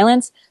energetics of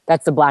violence.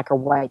 That's the black or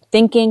white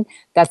thinking.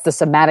 That's the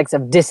somatics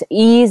of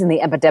dis-ease and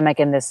the epidemic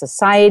in this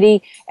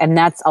society. And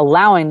that's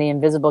allowing the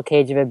invisible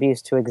cage of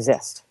abuse to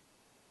exist.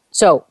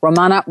 So,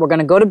 Romana, we're going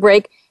to go to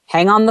break.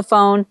 Hang on the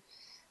phone.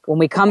 When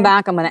we come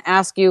back, I'm going to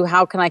ask you,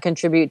 how can I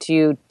contribute to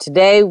you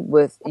today?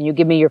 And you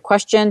give me your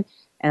question,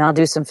 and I'll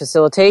do some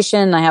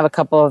facilitation. I have a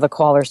couple of the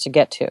callers to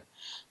get to.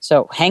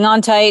 So hang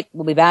on tight.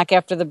 We'll be back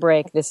after the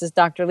break. This is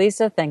Dr.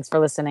 Lisa. Thanks for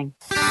listening.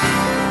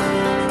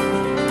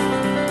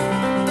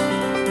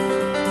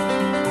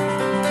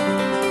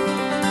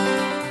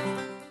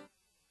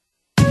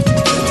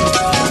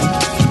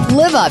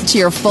 Live up to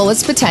your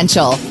fullest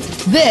potential.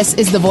 This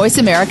is the Voice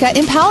America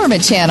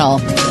Empowerment Channel.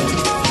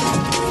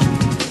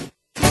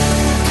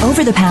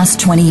 Over the past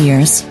 20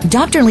 years,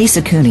 Dr.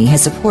 Lisa Cooney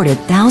has supported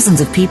thousands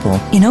of people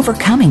in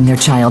overcoming their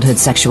childhood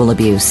sexual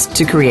abuse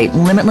to create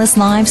limitless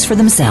lives for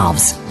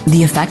themselves.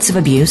 The effects of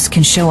abuse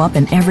can show up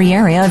in every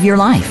area of your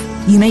life.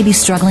 You may be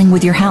struggling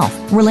with your health,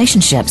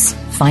 relationships,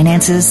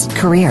 finances,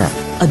 career.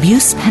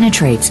 Abuse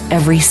penetrates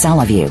every cell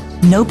of you.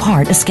 No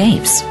part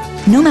escapes.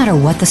 No matter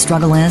what the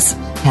struggle is,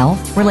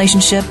 health,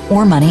 relationship,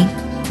 or money,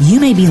 you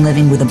may be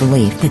living with a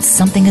belief that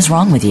something is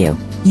wrong with you.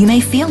 You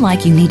may feel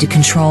like you need to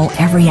control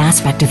every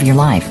aspect of your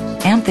life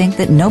and think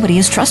that nobody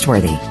is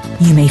trustworthy.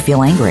 You may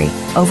feel angry,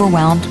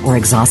 overwhelmed, or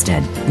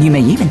exhausted. You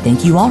may even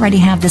think you already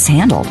have this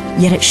handled,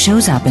 yet it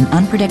shows up in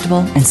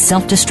unpredictable and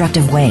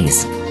self-destructive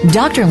ways.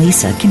 Dr.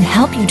 Lisa can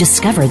help you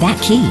discover that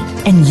key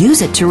and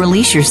use it to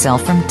release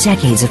yourself from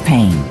decades of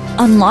pain.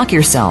 Unlock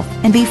yourself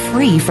and be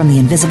free from the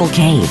invisible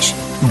cage.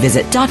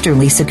 Visit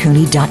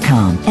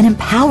drlisacooney.com and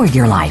empower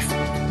your life.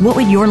 What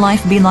would your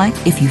life be like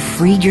if you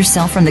freed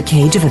yourself from the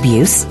cage of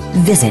abuse?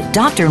 Visit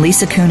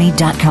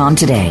drlisacooney.com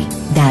today.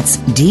 That's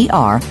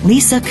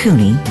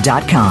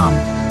drlisacooney.com.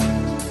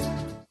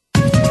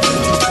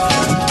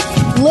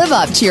 Live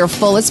up to your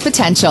fullest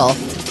potential.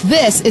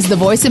 This is the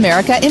Voice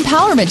America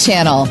Empowerment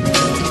Channel.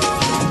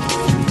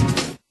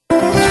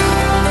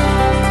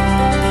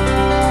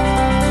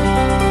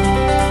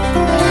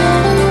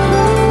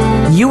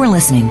 You are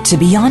listening to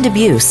Beyond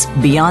Abuse,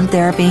 Beyond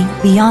Therapy,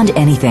 Beyond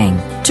Anything.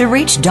 To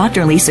reach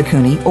Dr. Lisa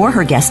Cooney or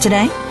her guest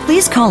today,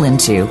 please call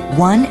into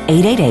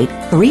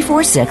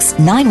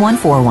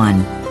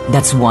 1-888-346-9141.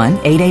 That's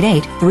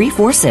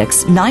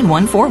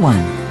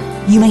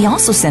 1-888-346-9141. You may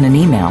also send an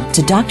email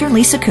to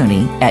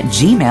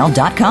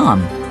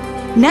drlisacooney@gmail.com.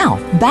 Now,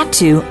 back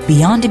to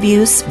Beyond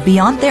Abuse,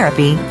 Beyond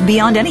Therapy,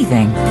 Beyond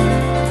Anything.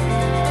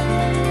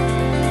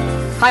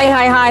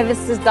 Hi.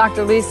 This is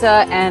Dr.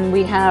 Lisa, and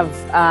we have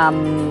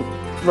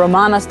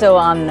Romana still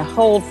on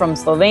hold from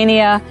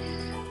Slovenia.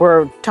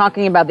 We're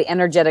talking about the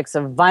energetics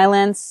of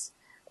violence.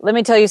 Let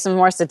me tell you some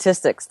more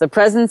statistics. The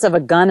presence of a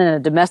gun in a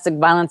domestic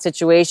violence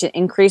situation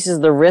increases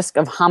the risk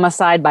of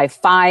homicide by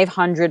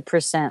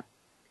 500%.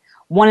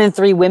 1 in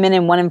 3 women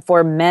and 1 in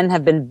 4 men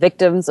have been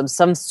victims of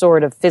some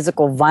sort of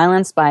physical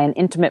violence by an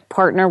intimate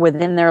partner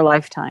within their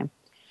lifetime.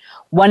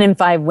 1 in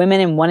 5 women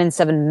and 1 in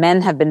 7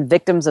 men have been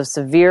victims of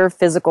severe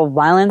physical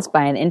violence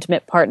by an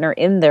intimate partner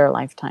in their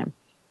lifetime.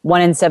 1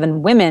 in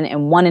 7 women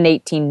and 1 in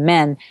 18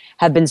 men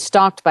have been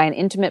stalked by an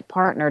intimate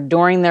partner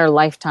during their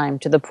lifetime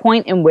to the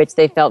point in which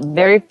they felt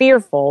very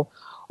fearful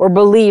or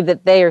believed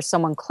that they or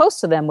someone close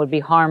to them would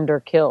be harmed or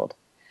killed.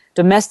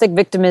 Domestic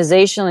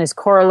victimization is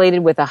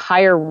correlated with a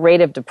higher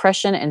rate of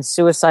depression and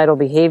suicidal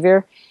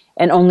behavior,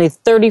 and only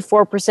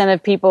 34%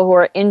 of people who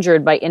are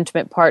injured by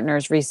intimate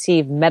partners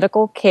receive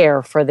medical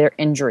care for their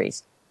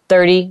injuries.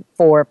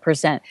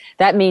 34%.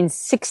 That means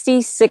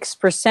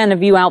 66%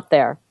 of you out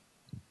there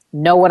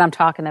know what I'm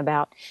talking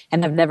about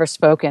and have never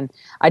spoken.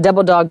 I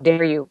double dog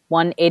dare you.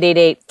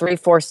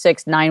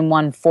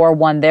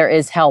 1-888-346-9141. There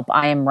is help.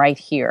 I am right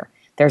here.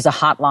 There's a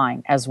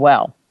hotline as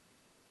well.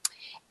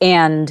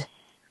 And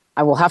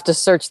I will have to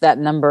search that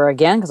number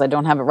again because I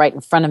don't have it right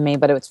in front of me,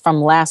 but it's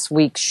from last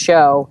week's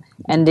show,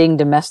 Ending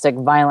Domestic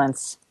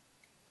Violence.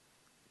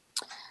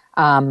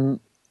 And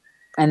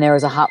there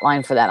is a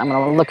hotline for that. I'm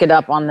going to look it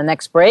up on the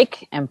next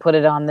break and put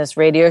it on this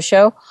radio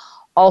show.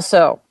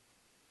 Also,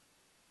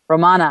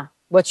 Romana,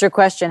 what's your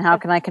question? How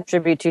can I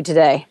contribute to you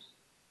today?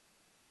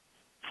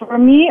 For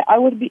me, I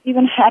would be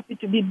even happy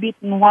to be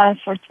beaten once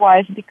or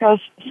twice because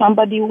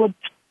somebody would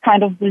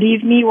kind of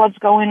believe me what's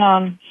going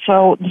on.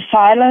 So the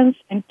silence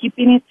and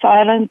keeping it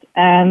silent,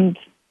 and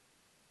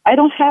I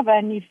don't have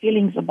any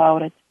feelings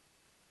about it.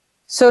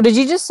 So did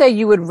you just say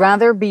you would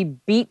rather be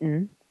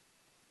beaten?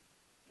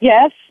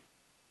 Yes,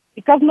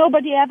 because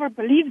nobody ever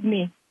believed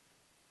me.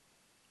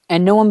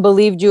 And no one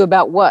believed you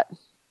about what?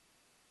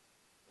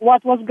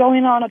 What was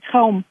going on at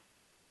home.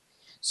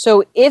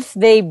 So if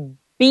they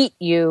beat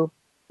you,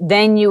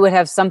 then you would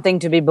have something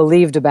to be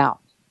believed about.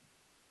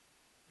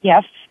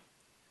 Yes.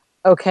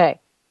 Okay.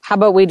 How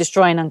about we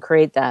destroy and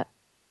uncreate that?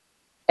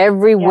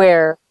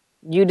 Everywhere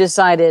you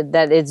decided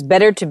that it's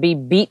better to be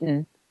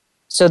beaten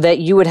so that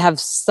you would have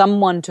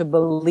someone to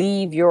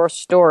believe your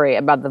story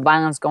about the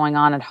violence going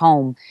on at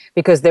home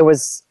because there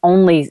was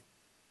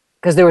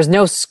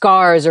no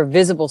scars or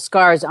visible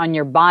scars on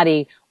your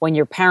body when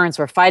your parents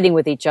were fighting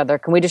with each other.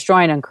 Can we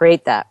destroy and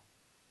uncreate that?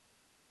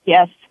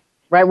 Yes.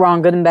 Right,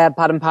 wrong, good and bad,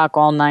 pot and pock,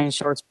 all 9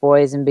 shorts,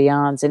 boys and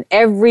beyonds. And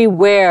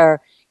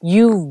everywhere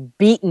you've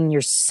beaten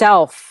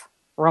yourself,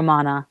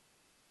 Romana.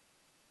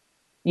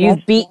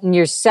 You've beaten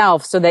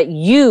yourself so that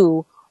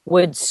you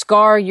would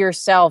scar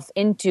yourself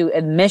into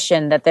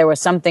admission that there was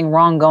something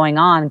wrong going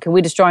on. Can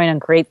we destroy and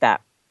uncreate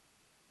that?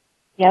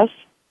 Yes.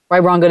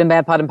 Right, wrong, good and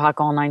bad, pot and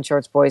pock, all 9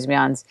 shorts, boys and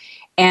beyonds.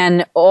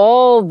 And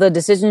all the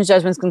decisions,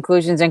 judgments,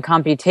 conclusions, and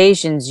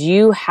computations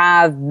you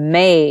have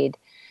made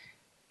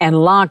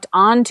and locked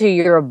onto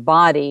your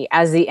body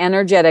as the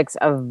energetics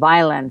of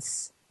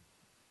violence,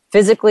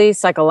 physically,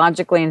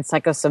 psychologically, and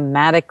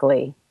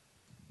psychosomatically,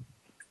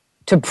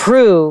 to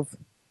prove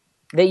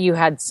that you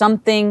had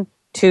something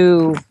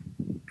to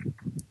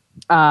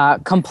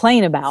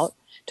complain about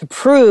to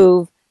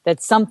prove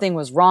that something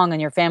was wrong in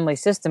your family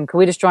system, can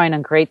we destroy and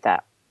uncreate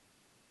that?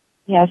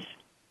 Yes.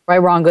 Right,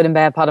 wrong, good and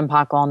bad, pot and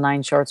pock, all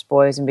 9 shorts,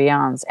 boys and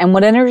beyonds. And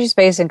what energy,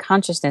 space, and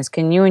consciousness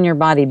can you and your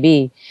body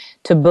be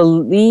to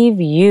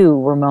believe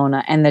you,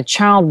 Ramona, and the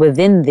child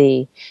within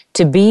thee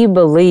to be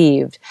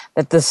believed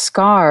that the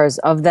scars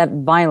of that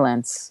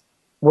violence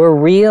were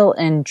real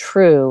and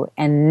true,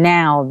 and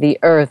now the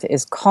earth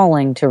is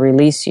calling to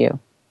release you?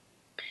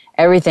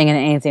 Everything and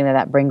anything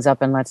that brings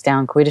up and lets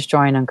down, can we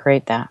destroy and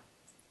uncreate that?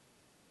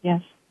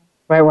 Yes.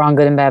 Right, wrong,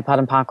 good and bad, pot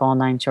and pock, all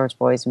 9 shorts,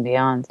 boys and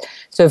beyond.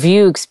 So if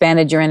you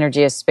expanded your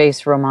energy as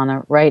space,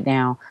 Romana, right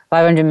now,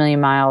 500 million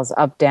miles,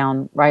 up,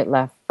 down, right,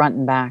 left, front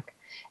and back,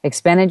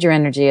 expanded your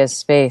energy as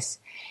space,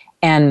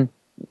 and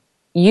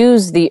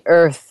use the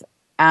earth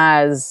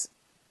as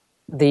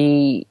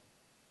the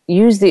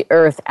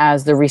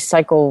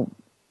recycle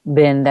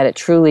bin that it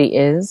truly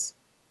is,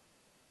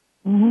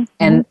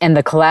 and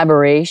the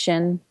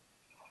collaboration,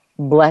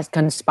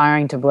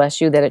 conspiring to bless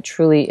you that it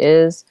truly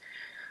is.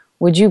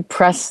 Would you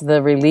press the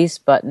release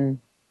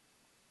button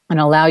and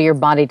allow your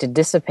body to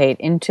dissipate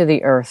into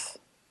the earth?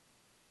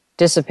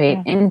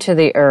 Into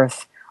the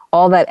earth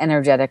all that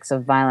energetics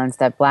of violence,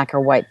 that black or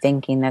white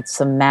thinking, that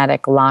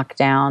somatic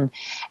lockdown,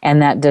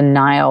 and that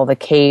denial, the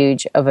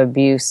cage of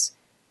abuse,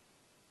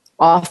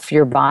 off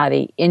your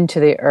body into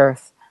the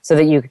earth so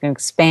that you can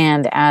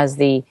expand as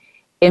the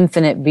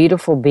infinite,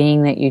 beautiful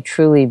being that you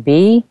truly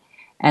be,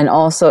 and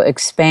also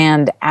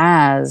expand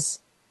as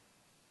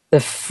the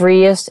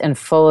freest and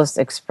fullest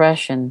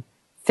expression,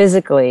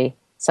 physically,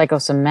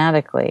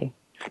 psychosomatically,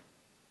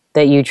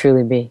 that you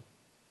truly be.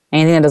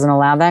 Anything that doesn't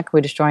allow that, can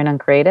we destroy and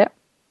uncreate it?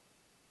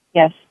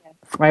 Yes.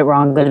 Right,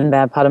 wrong, good and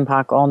bad, pot and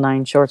pock, all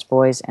 9 shorts,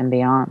 boys and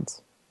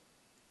beyonds.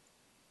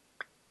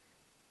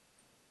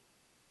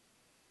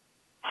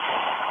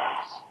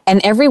 And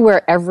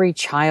everywhere, every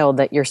child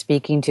that you're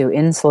speaking to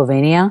in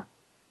Slovenia,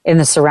 in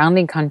the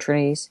surrounding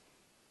countries,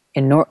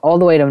 all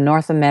the way to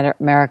North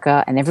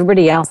America, and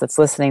everybody else that's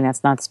listening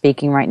that's not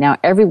speaking right now,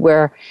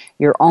 everywhere,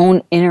 your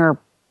own inner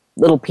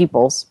little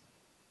peoples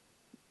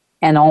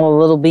and all the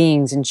little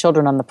beings and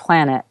children on the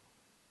planet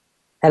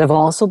that have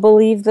also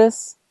believed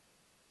this,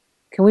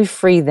 can we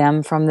free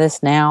them from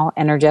this now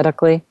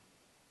energetically?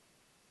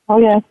 Oh,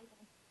 yes.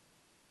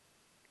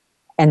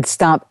 And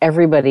stop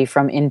everybody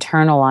from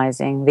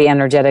internalizing the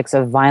energetics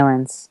of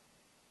violence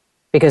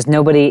because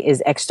nobody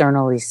is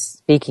externally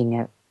speaking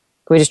it.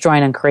 Can we destroy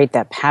and uncreate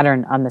that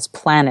pattern on this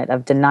planet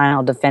of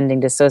denial, defending,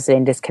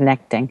 dissociating,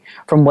 disconnecting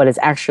from what is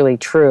actually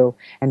true,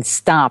 and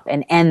stop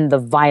and end the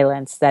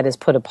violence that is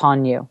put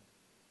upon you?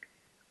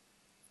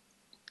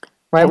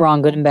 Right,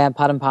 wrong, good and bad,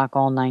 pot and pock,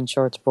 all 9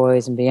 shorts,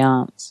 boys and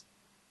beyonds.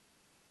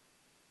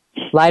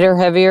 Lighter,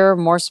 heavier,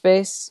 more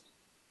space,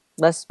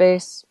 less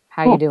space?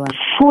 How you doing?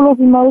 Full of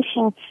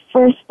emotions.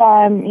 First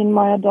time in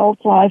my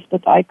adult life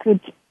that I could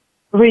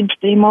read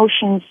the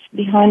emotions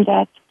behind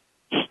that.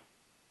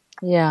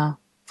 Yeah,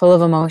 full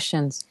of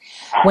emotions.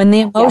 When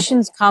the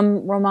emotions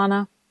come,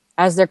 Romana,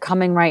 as they're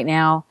coming right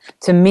now,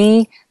 to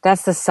me,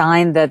 that's the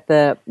sign that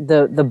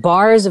the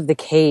bars of the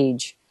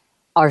cage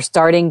are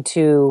starting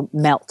to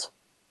melt.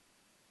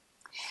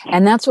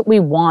 And that's what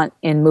we want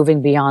in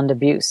moving beyond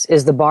abuse,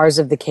 is the bars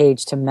of the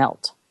cage to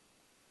melt.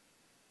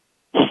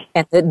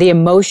 And the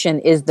emotion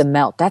is the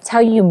melt. That's how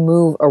you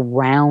move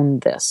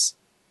around this.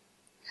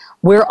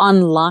 We're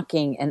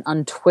unlocking and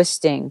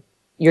untwisting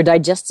your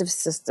digestive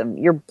system,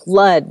 your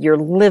blood, your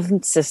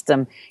lymph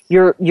system,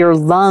 your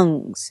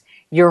lungs,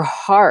 your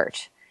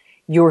heart,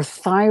 your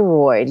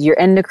thyroid, your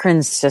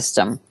endocrine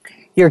system,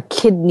 your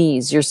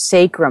kidneys, your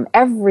sacrum,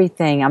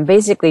 everything. I'm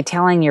basically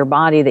telling your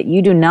body that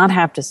you do not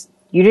have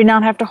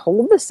to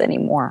hold this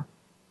anymore.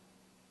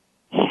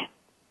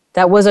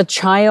 That was a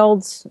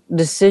child's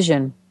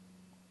decision.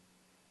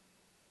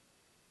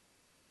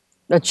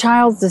 A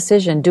child's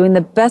decision, doing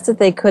the best that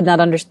they could, not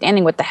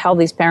understanding what the hell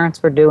these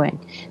parents were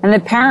doing. And the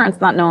parents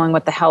not knowing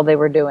what the hell they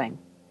were doing.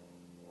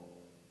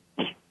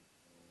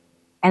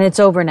 And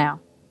it's over now.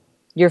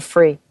 You're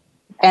free.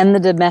 End the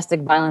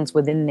domestic violence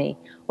within thee.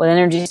 What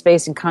energy,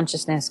 space, and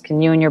consciousness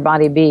can you and your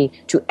body be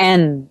to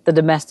end the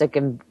domestic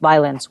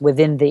violence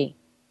within thee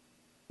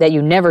that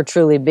you never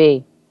truly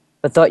be,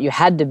 but thought you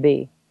had to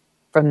be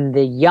from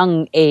the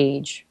young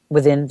age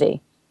within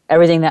thee?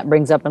 Everything that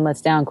brings up and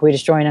lets down, can we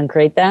destroy and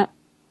uncreate that?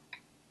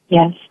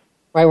 Yes.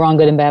 Right, wrong,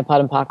 good and bad, pot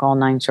and pock, all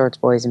 9 shorts,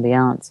 boys and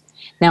beyonds.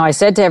 Now, I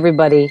said to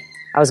everybody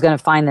I was going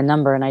to find the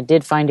number, and I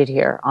did find it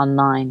here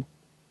online.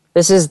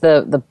 This is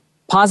the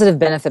positive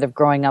benefit of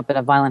growing up in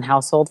a violent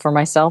household for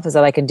myself, is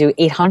that I can do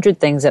 800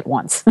 things at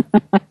once.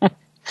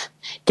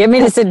 Get me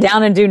to sit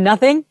down and do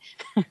nothing?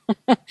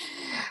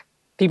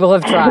 People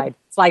have tried.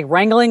 It's like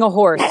wrangling a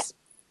horse.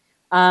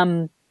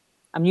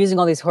 I'm using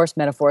all these horse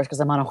metaphors because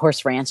I'm on a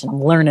horse ranch and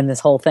I'm learning this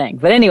whole thing.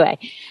 But anyway,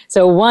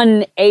 so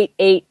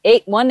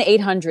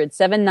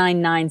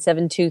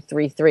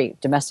 1-800-799-7233,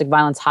 domestic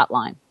violence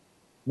hotline.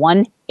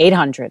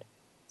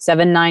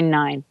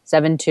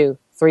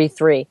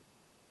 1-800-799-7233.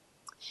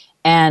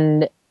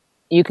 And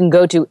you can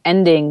go to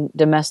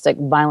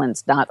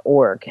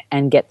endingdomesticviolence.org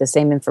and get the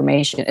same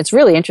information. It's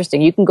really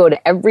interesting. You can go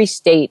to every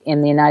state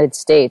in the United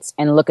States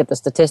and look at the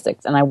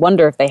statistics. And I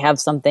wonder if they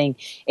have something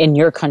in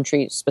your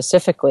country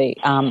specifically,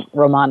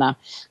 Romana,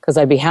 because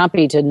I'd be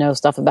happy to know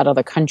stuff about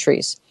other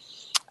countries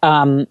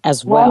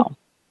as well.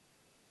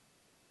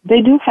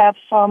 They do have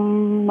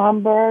some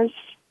numbers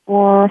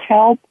for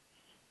help,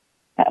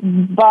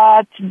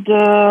 but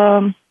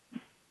the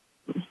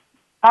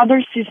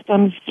other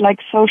systems, like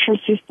social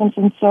systems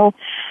and so,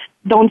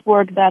 don't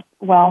work that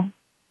well.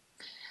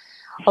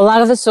 A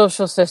lot of the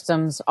social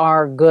systems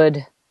are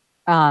good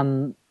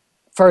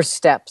first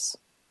steps,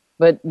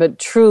 but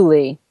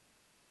truly,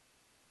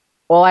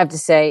 all I have to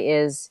say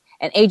is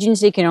an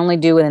agency can only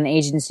do what an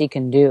agency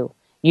can do.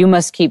 You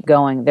must keep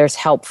going. There's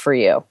help for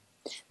you.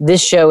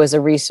 This show is a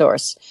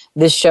resource.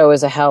 This show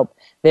is a help.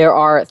 There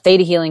are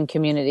Theta Healing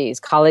communities,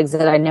 colleagues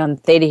that I know in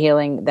Theta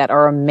Healing that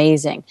are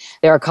amazing.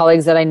 There are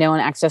colleagues that I know in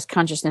Access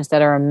Consciousness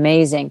that are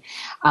amazing.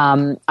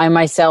 I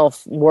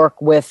myself work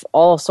with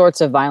all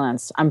sorts of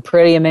violence. I'm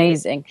pretty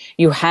amazing.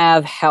 You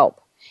have help.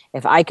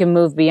 If I can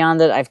move beyond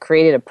it, I've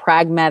created a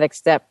pragmatic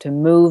step to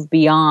move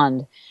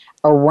beyond,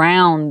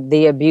 around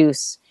the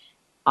abuse.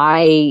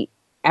 I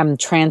am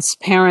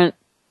transparent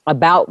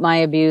about my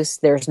abuse.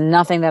 There's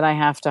nothing that I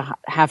have to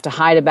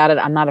hide about it.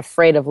 I'm not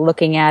afraid of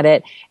looking at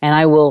it, and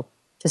I will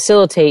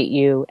facilitate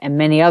you, and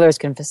many others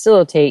can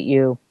facilitate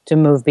you to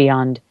move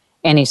beyond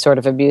any sort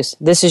of abuse.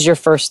 This is your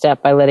first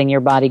step by letting your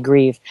body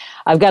grieve.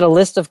 I've got a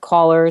list of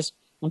callers,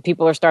 and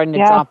people are starting to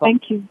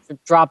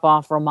drop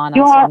off, Romana.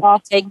 You are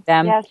awesome. Take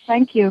them. Yes,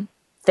 thank you.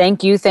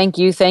 Thank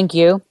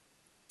you.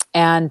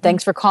 And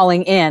thanks for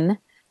calling in,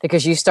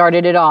 because you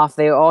started it off.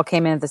 They all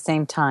came in at the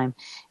same time.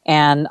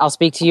 And I'll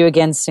speak to you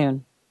again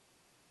soon.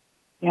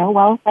 Yeah,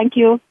 well, thank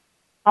you.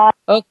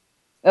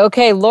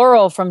 Okay,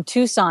 Laurel from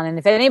Tucson. And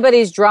if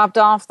anybody's dropped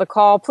off the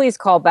call, please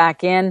call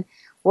back in.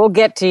 We'll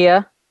get to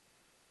you.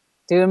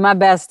 Doing my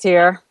best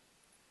here.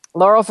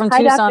 Laurel from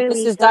Tucson. Dr. This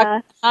is Lisa.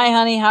 Dr. Hi,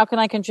 honey. How can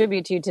I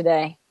contribute to you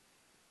today?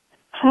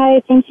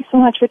 Hi, thank you so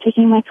much for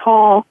taking my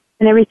call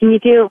and everything you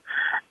do.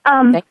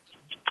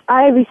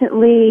 I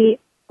recently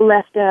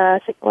left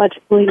a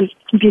psychologically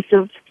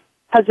abusive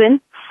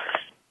husband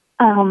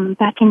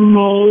back in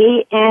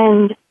May,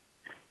 and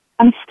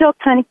I'm still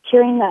kind of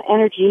carrying that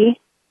energy,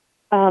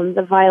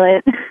 the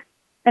violent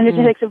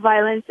energetics of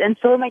violence, and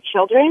so are my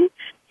children,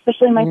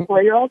 especially my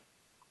 4-year-old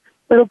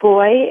little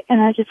boy.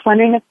 And I was just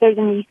wondering if there's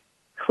any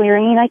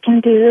clearing I can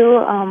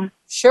do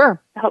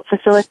Sure. to help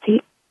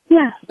facilitate.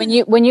 Yeah.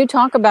 When you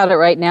talk about it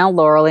right now,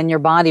 Laurel, in your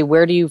body,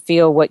 where do you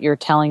feel what you're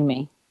telling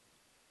me?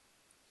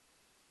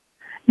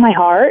 My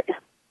heart.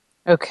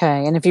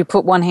 Okay. And if you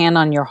put one hand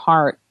on your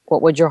heart,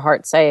 what would your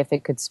heart say if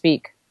it could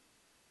speak?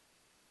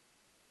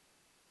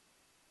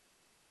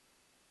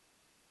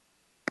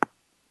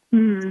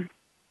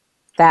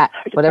 That,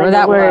 whatever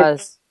that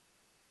was.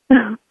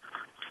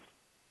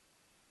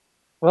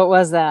 What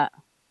was that?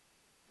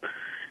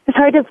 It's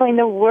hard to find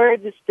the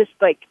words. It's just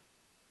like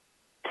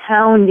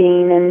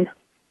pounding and...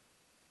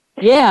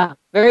 Yeah,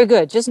 very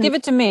good. Just give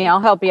it to me.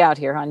 I'll help you out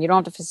here, hon. You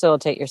don't have to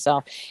facilitate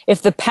yourself.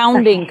 If the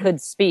pounding could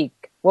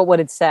speak, what would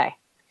it say?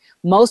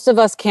 Most of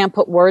us can't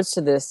put words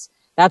to this.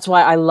 That's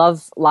why I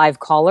love live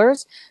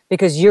callers,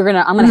 because I'm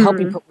going to help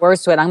you put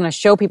words to it. I'm going to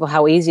show people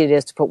how easy it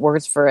is to put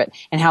words for it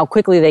and how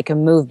quickly they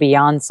can move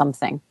beyond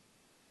something,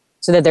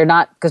 so that they're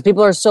not, because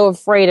people are so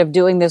afraid of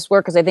doing this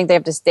work because they think they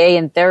have to stay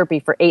in therapy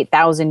for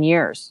 8,000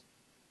 years.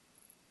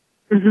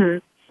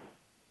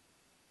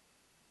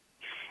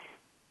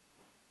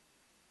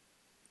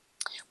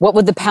 What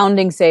would the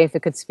pounding say if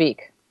it could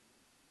speak?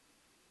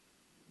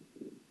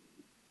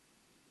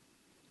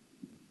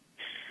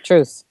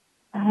 Truth.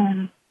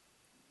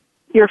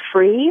 You're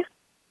free.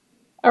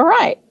 All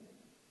right.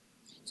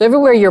 So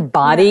everywhere your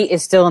body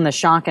is still in the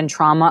shock and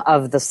trauma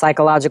of the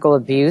psychological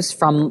abuse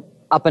from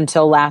up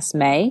until last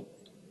May,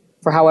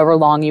 for however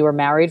long you were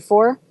married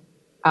for,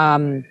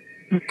 can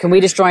we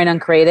destroy and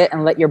uncreate it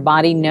and let your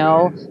body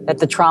know that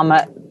the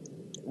trauma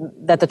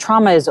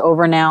is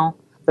over now?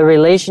 The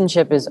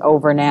relationship is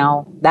over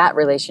now. That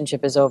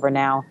relationship is over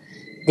now.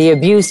 The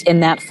abuse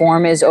in that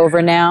form is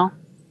over now.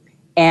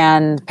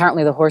 And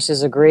apparently the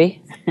horses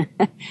agree.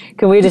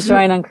 Can we destroy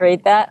and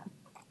uncreate that?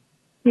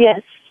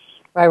 Yes.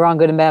 Right, wrong,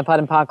 good and bad, pot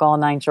and pock, all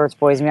 9 shorts,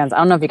 boys and beyonds. I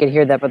don't know if you could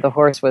hear that, but the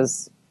horse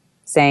was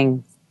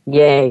saying,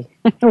 yay,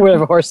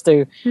 whatever horse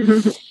do.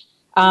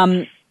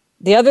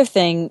 The other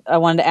thing I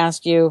wanted to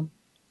ask you,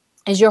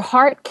 is your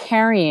heart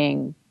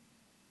carrying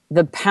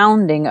the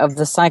pounding of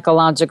the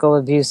psychological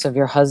abuse of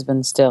your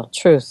husband still?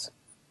 Truth.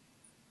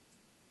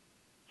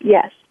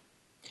 Yes.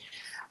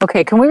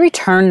 Okay, can we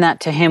return that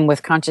to him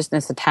with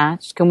consciousness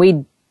attached? Can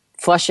we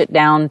flush it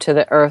down to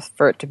the earth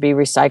for it to be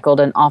recycled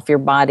and off your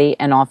body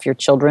and off your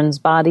children's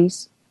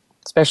bodies,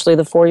 especially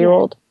the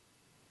 4-year-old?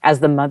 As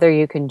the mother,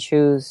 you can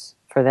choose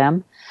for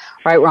them.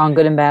 Right, wrong,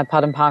 good and bad,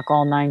 pot and pock,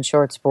 all 9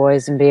 shorts,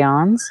 boys and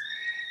beyonds.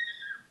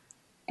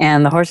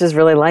 And the horses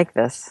really like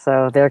this,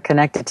 so they're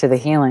connected to the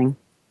healing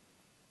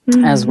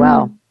as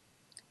well.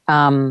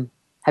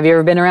 Have you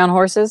ever been around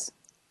horses?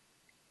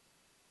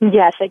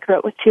 Yes, I grew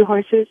up with 2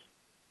 horses.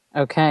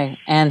 Okay.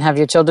 And have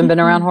your children been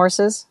around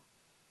horses?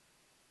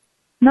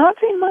 Not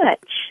very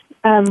much.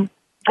 I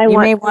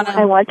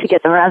want to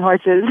get them around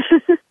horses.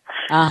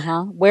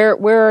 Uh-huh. Where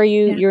are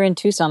you? Yeah. You're in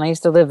Tucson. I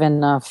used to live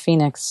in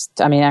Phoenix.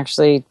 I mean,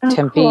 actually,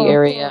 Tempe cool.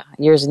 area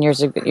years and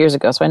years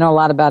ago. So I know a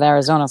lot about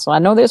Arizona. So I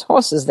know there's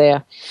horses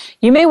there.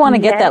 You may want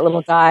to get that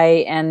little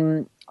guy,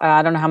 and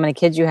I don't know how many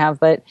kids you have,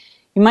 but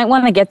you might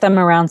want to get them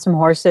around some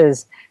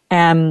horses.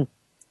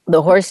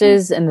 The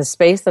horses and the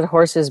space that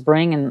horses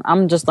bring, and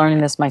I'm just learning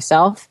this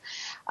myself,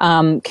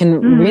 can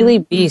really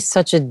be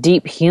such a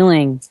deep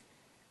healing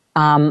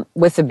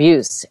with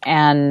abuse.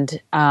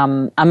 And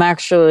I'm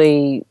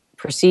actually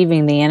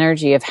perceiving the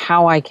energy of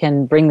how I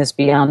can bring this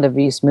beyond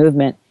abuse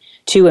movement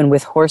to and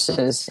with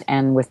horses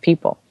and with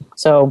people.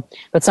 So,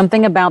 but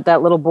something about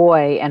that little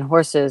boy and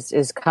horses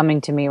is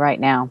coming to me right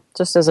now,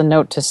 just as a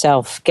note to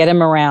self. Get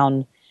him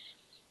around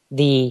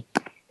the...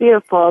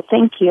 Beautiful.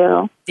 Thank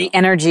you. The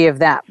energy of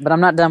that. But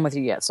I'm not done with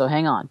you yet, so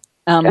hang on.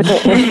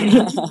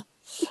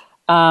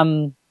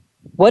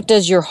 What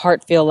does your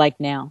heart feel like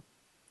now?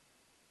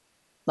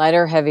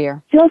 Lighter,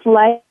 heavier? Feels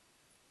light.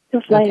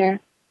 Feels lighter.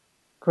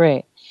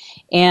 Great.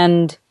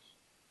 And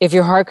if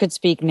your heart could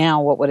speak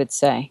now, what would it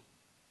say?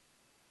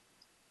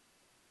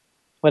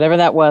 Whatever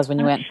that was when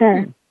you went.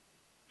 Sure.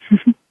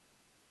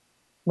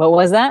 What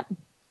was that?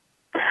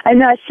 I'm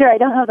not sure. I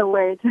don't know the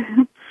words.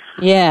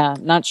 Yeah,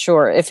 not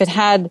sure. If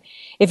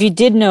you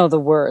did know the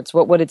words,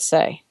 what would it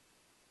say?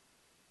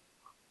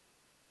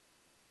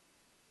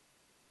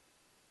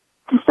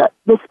 Just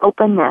this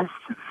openness.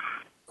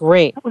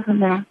 Great. That wasn't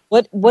there.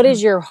 What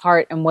is your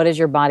heart and what is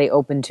your body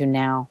open to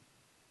now,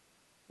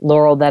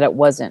 Laurel, that it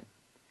wasn't?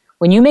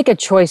 When you make a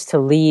choice to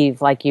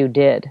leave like you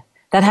did,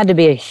 that had to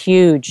be a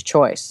huge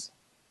choice,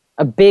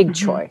 a big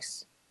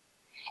choice.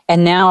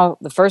 And now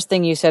the first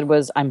thing you said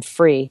was, I'm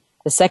free.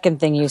 The second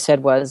thing you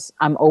said was,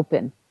 I'm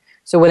open.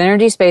 So what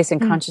energy, space, and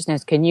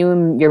consciousness can you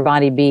and your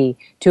body be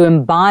to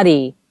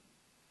embody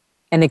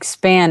and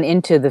expand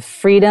into the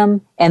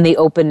freedom and the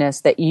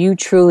openness that you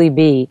truly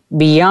be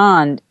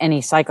beyond any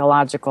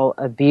psychological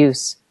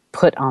abuse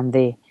put on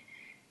thee?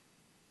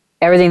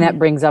 Everything that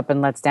brings up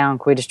and lets down,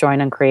 can we destroy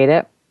and uncreate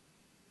it?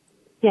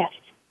 Yes.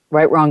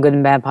 Right, wrong, good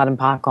and bad, pot and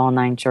pock, all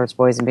 9 shorts,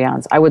 boys and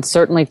beyonds. I would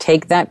certainly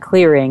take that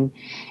clearing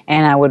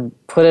and I would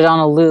put it on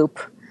a loop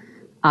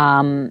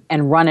and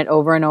run it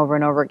over and over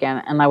and over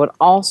again. And I would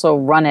also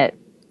run it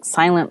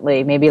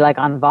silently, maybe like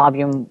on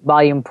volume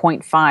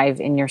 0.5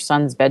 in your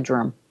son's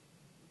bedroom.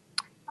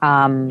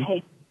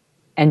 And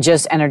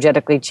just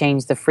energetically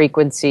change the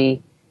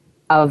frequency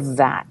of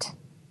that.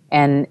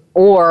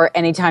 Or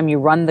anytime you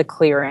run the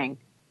clearing,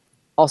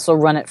 also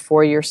run it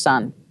for your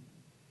son.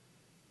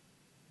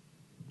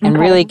 And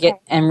really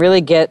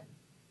get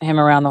him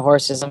around the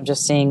horses. I'm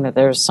just seeing that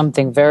there's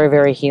something very,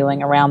 very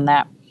healing around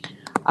that.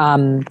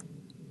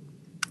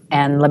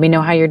 And let me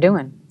know how you're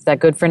doing. Is that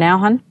good for now,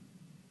 hon?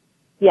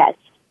 Yes.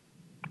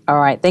 All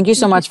right. Thank you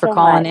so much for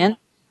calling in.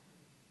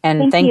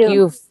 And thank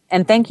you.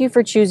 And thank you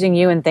for choosing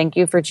you, and thank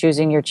you for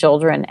choosing your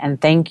children,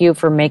 and thank you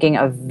for making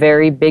a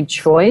very big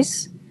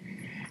choice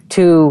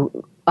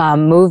to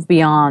move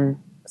beyond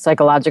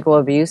psychological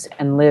abuse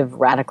and live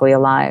radically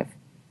alive.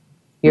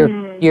 You're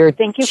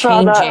thank you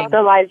changing. for all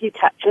the lives you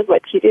touch is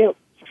what you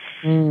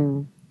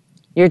do.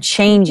 You're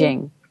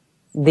changing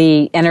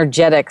the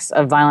energetics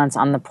of violence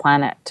on the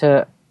planet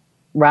to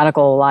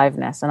radical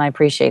aliveness, and I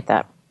appreciate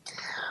that.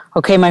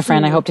 Okay, my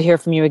friend, I hope to hear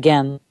from you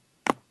again.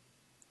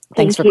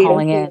 Thanks for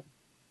calling in.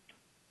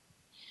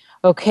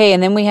 Okay,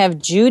 and then we have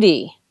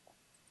Judy.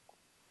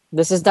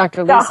 This is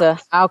Dr. Lisa.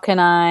 How can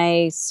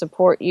I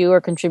support you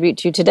or contribute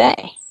to you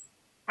today?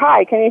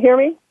 Hi, can you hear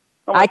me?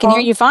 I can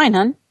hear you fine,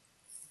 hon.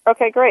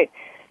 Okay, great.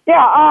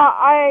 Yeah,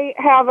 I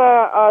have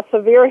a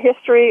severe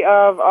history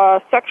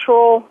of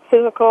sexual,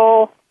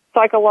 physical,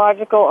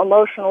 psychological,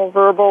 emotional,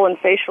 verbal, and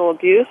facial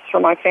abuse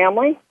from my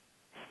family.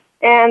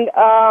 And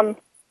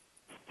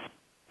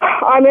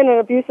I'm in an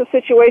abusive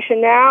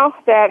situation now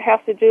that has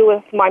to do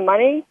with my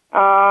money,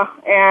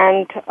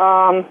 and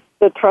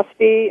the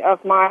trustee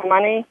of my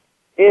money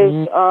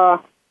is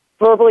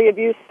verbally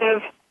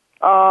abusive,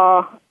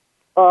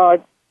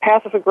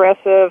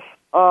 passive-aggressive,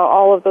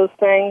 all of those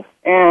things.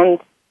 And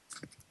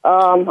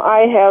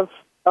I have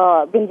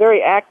been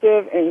very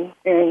active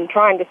in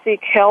trying to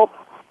seek help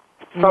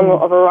from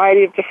a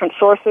variety of different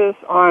sources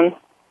on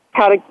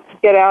how to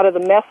get out of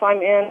the mess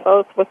I'm in,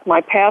 both with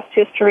my past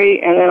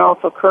history and then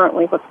also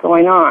currently what's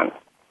going on.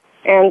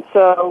 And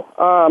so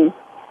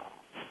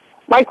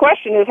my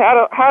question is,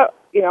 how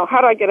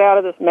do I get out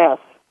of this mess?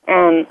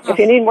 And if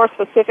you need more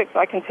specifics,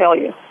 I can tell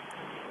you.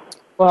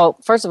 Well,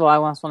 first of all, I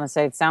just want to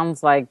say it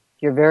sounds like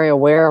you're very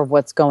aware of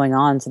what's going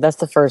on. So that's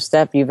the first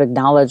step. You've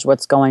acknowledged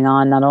what's going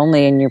on, not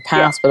only in your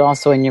past, but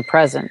also in your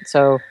present.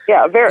 So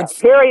yeah,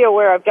 very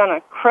aware. I've done an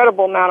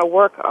incredible amount of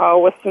work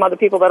with some other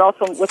people, but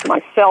also with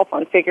myself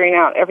on figuring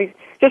out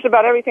just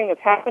about everything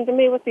that's happened to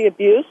me with the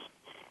abuse.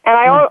 And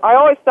I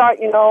always thought,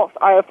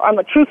 if I'm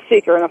a truth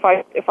seeker, and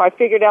if I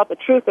figured out the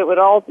truth, it would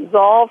all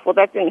dissolve. Well,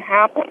 that didn't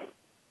happen.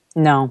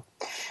 No.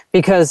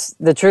 Because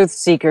the truth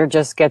seeker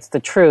just gets the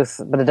truth,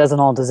 but it doesn't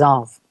all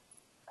dissolve.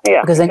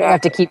 Yeah. Because then you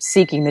have to keep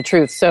seeking the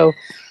truth. So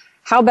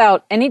how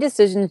about any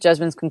decisions,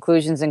 judgments,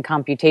 conclusions, and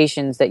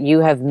computations that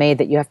you have made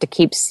that you have to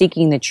keep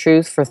seeking the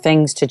truth for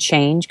things to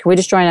change? Can we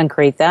just try and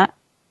uncreate that?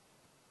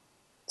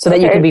 So that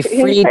you can be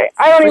freed.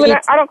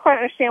 I don't quite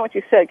understand what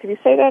you said. Could you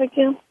say that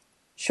again?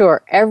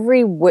 Sure.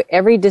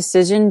 Every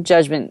decision,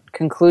 judgment,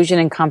 conclusion,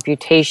 and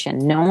computation,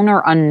 known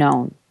or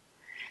unknown,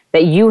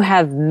 that you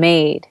have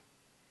made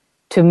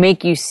to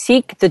make you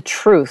seek the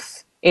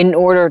truth in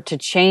order to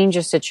change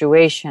a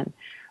situation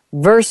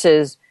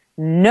versus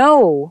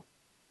know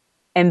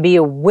and be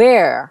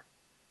aware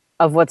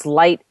of what's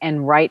light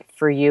and right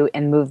for you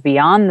and move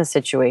beyond the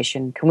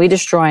situation. Can we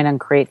destroy and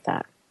uncreate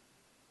that?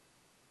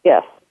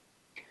 Yes.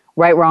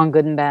 Right, wrong,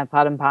 good and bad,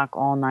 pot and pock,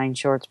 all 9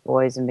 shorts,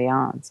 boys and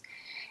beyonds.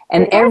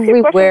 And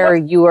everywhere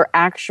you are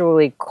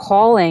actually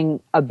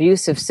calling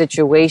abusive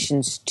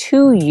situations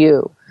to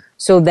you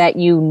so that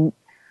you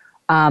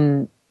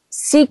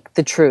seek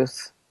the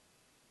truth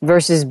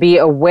versus be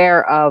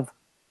aware of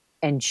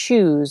and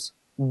choose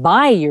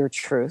by your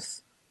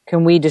truth,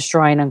 can we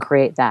destroy and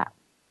uncreate that?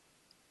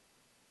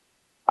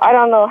 I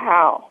don't know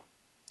how.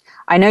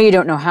 I know you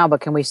don't know how,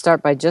 but can we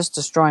start by just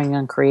destroying and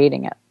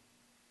uncreating it?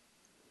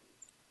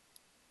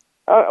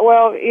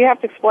 Well, you have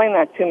to explain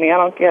that to me. I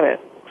don't get it.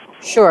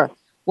 Sure.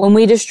 When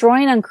we destroy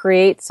and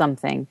uncreate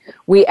something,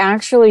 we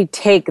actually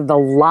take the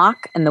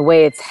lock and the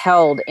way it's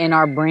held in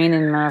our brain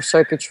and in our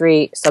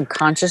circuitry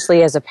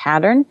subconsciously as a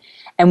pattern,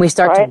 and we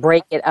start to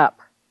break it up.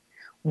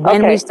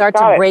 When we start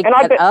to break it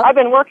up, I've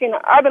been working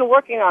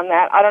on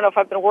that. I don't know if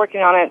I've been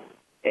working on it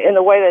in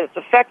the way that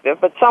it's effective,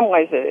 but some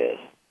ways it is.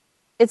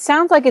 It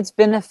sounds like it's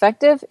been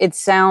effective. It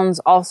sounds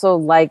also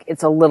like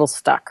it's a little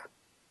stuck.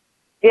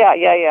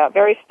 Yeah.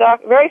 Very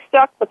stuck,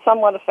 but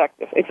somewhat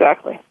effective.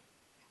 Exactly.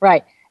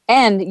 Right.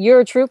 And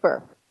you're a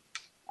trooper.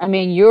 I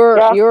mean, you're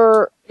a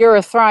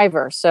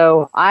thriver.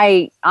 So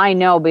I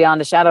know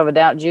beyond a shadow of a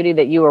doubt, Judy,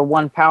 that you are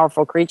one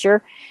powerful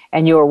creature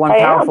and you are one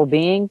powerful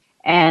being,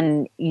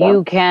 and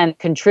you can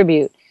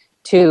contribute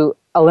to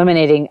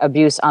eliminating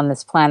abuse on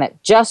this planet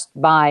just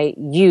by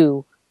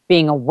you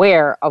being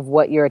aware of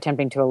what you're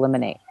attempting to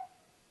eliminate.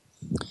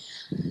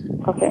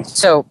 Okay.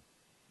 So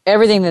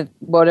everything that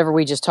whatever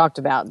we just talked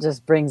about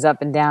just brings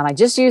up and down. I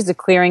just used the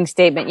clearing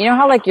statement. You know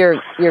how like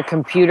your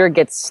computer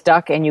gets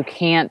stuck and you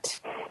can't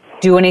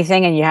do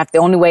anything and the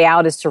only way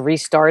out is to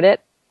restart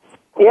it?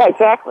 Yeah,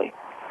 exactly.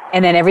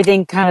 And then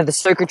everything kind of the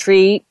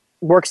circuitry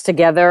works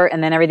together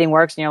and then everything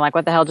works and you're like,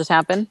 what the hell just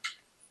happened?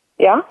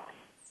 Yeah.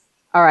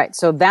 All right.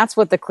 So that's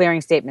what the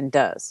clearing statement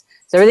does.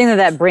 So everything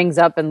that brings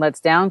up and lets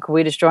down, can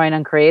we destroy and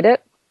uncreate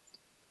it?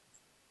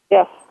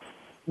 Yes.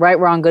 Right,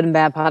 wrong, good and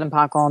bad, pot and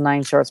pock, all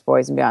 9 shorts,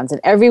 boys and beyonds.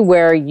 And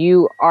everywhere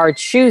you are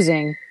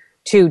choosing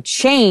to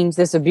change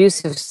this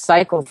abusive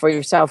cycle for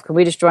yourself, can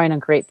we destroy and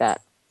uncreate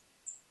that?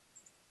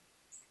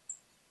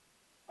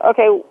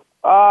 Okay.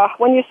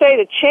 When you say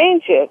to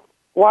change it,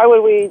 why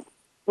would we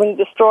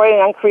destroy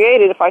and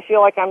uncreate it if I feel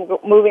like I'm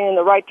moving in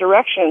the right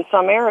direction in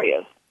some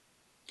areas?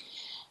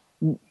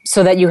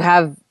 So that you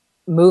have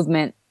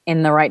movement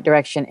in the right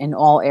direction in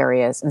all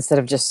areas instead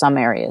of just some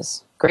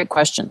areas. Great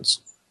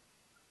questions.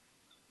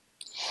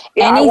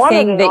 Yeah,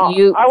 anything that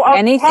you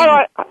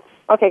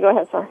okay, go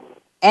ahead, sorry.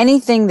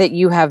 Anything that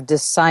you have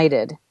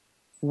decided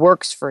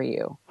works for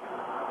you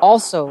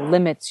also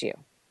limits you.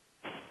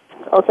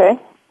 Okay.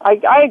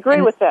 I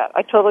agree with that.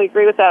 I totally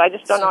agree with that. I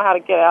just don't know how to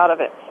get out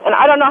of it. And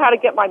I don't know how to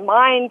get my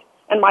mind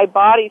and my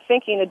body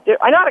thinking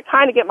I know how to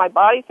kind of get my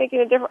body thinking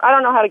I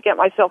don't know how to get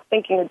myself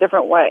thinking a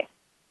different way.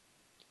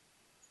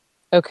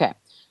 Okay.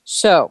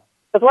 So,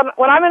 because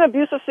when I'm in an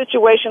abusive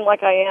situation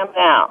like I am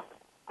now,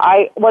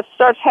 what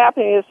starts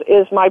happening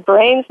is my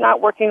brain's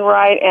not working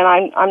right,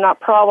 and I'm not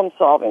problem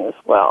solving as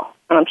well,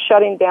 and I'm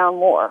shutting down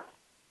more.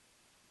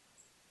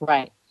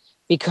 Right,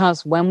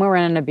 because when we're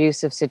in an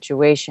abusive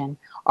situation,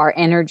 our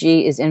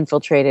energy is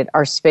infiltrated,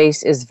 our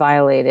space is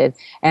violated,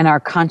 and our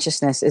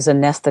consciousness is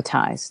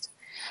anesthetized.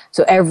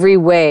 So every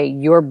way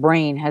your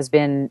brain has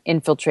been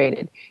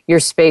infiltrated, your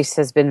space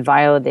has been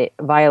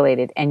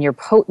violated, and your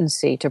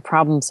potency to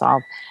problem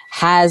solve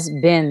has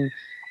been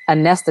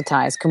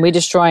anesthetized. Can we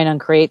destroy and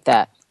uncreate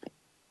that?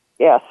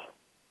 Yes.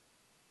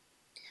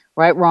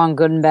 Right, wrong,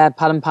 good and bad,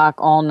 pot and pock,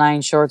 all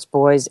 9 shorts,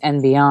 boys and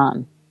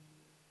beyond.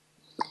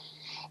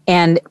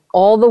 And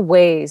all the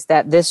ways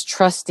that this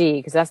trustee,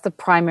 because that's the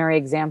primary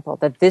example,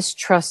 that this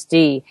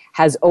trustee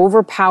has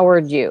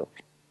overpowered you,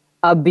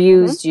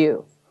 abused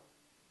you,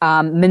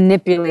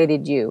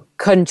 manipulated you,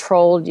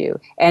 controlled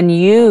you, and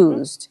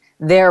used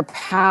their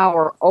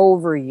power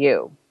over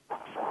you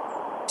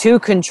to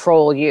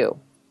control you.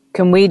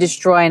 Can we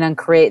destroy and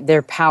uncreate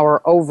their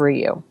power over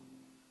you?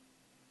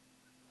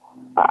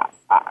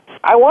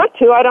 I want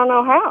to. I don't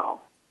know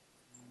how.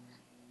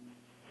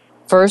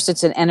 First,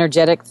 it's an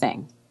energetic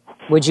thing.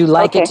 Would you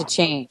like it to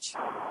change?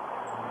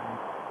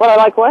 What, I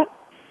like what?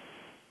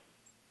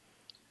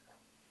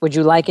 Would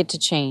you like it to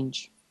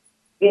change?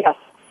 Yes.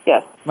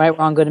 Right,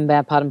 wrong, good and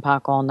bad, pot and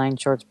pock, all 9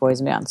 shorts, boys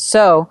and beyond.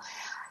 So,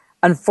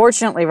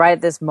 Unfortunately, right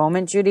at this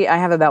moment, Judy, I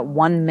have about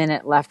 1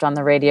 minute left on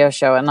the radio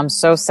show, and I'm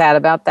so sad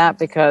about that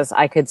because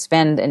I could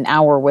spend an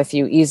hour with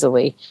you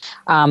easily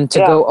to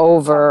go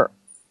over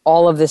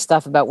all of this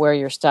stuff about where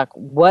you're stuck.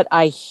 What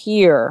I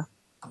hear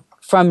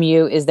from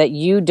you is that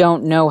you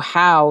don't know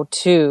how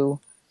to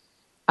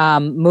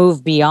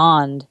move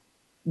beyond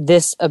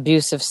this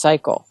abusive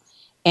cycle.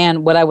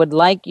 And what I would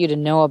like you to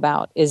know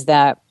about is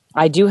that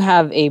I do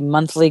have a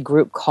monthly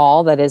group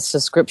call that is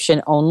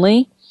subscription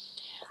only,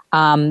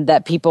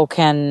 that people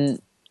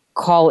can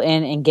call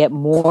in and get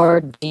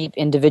more deep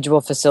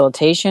individual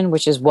facilitation,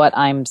 which is what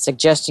I'm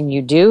suggesting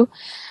you do,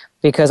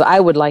 because I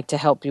would like to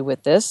help you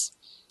with this.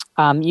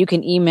 You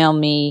can email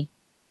me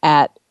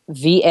at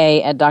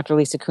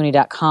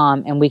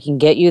va@drlisacooney.com, and we can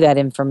get you that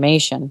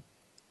information.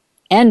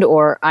 And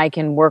or I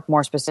can work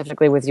more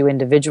specifically with you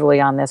individually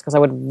on this, because I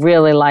would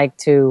really like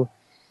to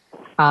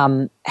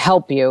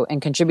help you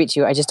and contribute to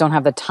you. I just don't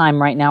have the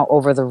time right now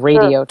over the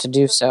radio to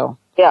do so.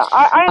 Yeah,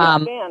 I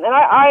understand, and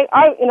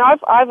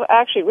I've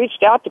actually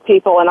reached out to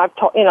people, and I've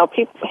told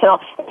people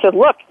said,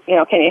 look,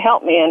 can you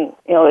help me? And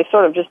they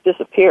sort of just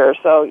disappear.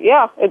 So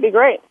yeah, it'd be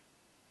great.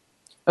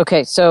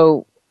 Okay,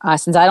 so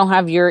since I don't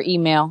have your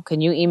email,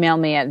 can you email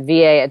me at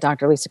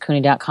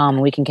va@drlisacooney.com,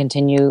 and we can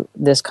continue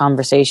this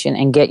conversation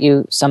and get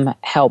you some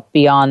help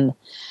beyond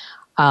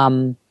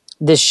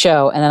this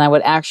show. And then I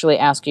would actually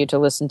ask you to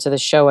listen to the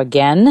show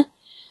again,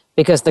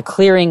 because the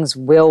clearings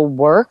will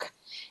work.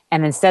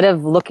 And instead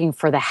of looking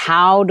for the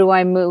how do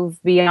I move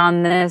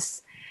beyond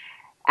this,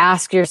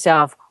 ask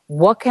yourself,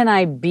 what can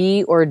I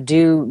be or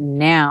do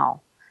now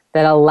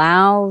that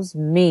allows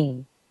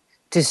me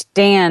to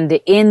stand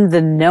in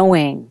the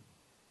knowing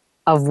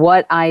of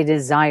what I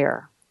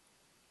desire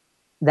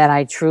that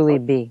I truly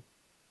be?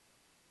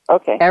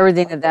 Okay.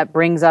 Everything that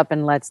brings up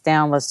and lets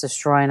down, let's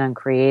destroy and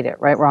uncreate it.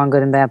 Right, wrong,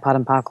 good and bad, pot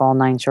and pock, all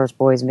 9 shorts,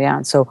 boys and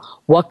beyond. So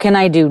what can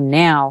I do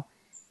now,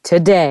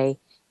 today,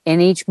 in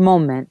each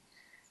moment,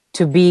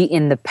 to be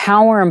in the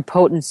power and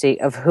potency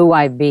of who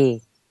I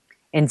be,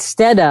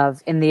 instead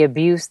of in the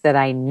abuse that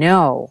I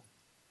know,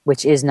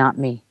 which is not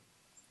me?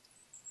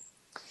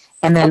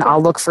 And then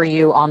I'll look for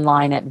you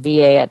online at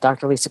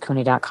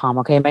va@drlisacooney.com.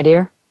 Okay, my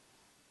dear?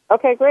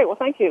 Okay, great. Well,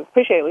 thank you.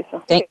 Appreciate it,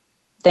 Lisa.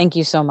 Thank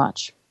you so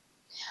much.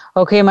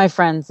 Okay, my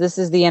friends, this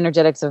is The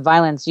Energetics of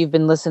Violence. You've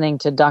been listening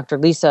to Dr.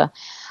 Lisa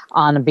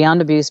on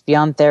Beyond Abuse,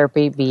 Beyond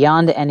Therapy,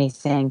 Beyond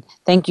Anything.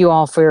 Thank you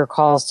all for your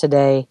calls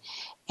today.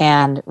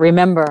 And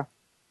remember,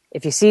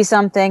 if you see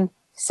something,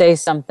 say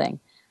something.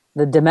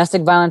 The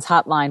Domestic Violence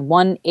Hotline,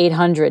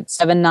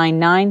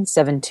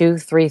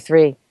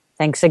 1-800-799-7233.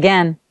 Thanks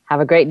again. Have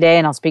a great day,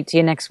 and I'll speak to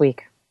you next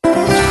week.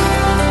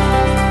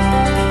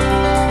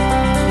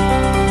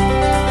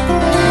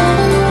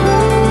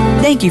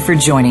 Thank you for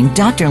joining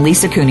Dr.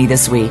 Lisa Cooney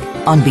this week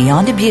on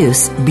Beyond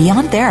Abuse,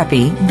 Beyond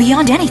Therapy,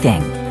 Beyond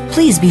Anything.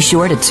 Please be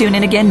sure to tune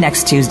in again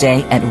next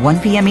Tuesday at 1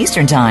 p.m.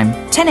 Eastern Time,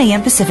 10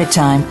 a.m. Pacific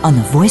Time on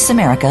the Voice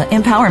America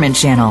Empowerment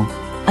Channel.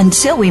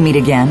 Until we meet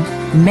again,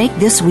 make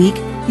this week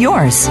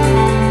yours.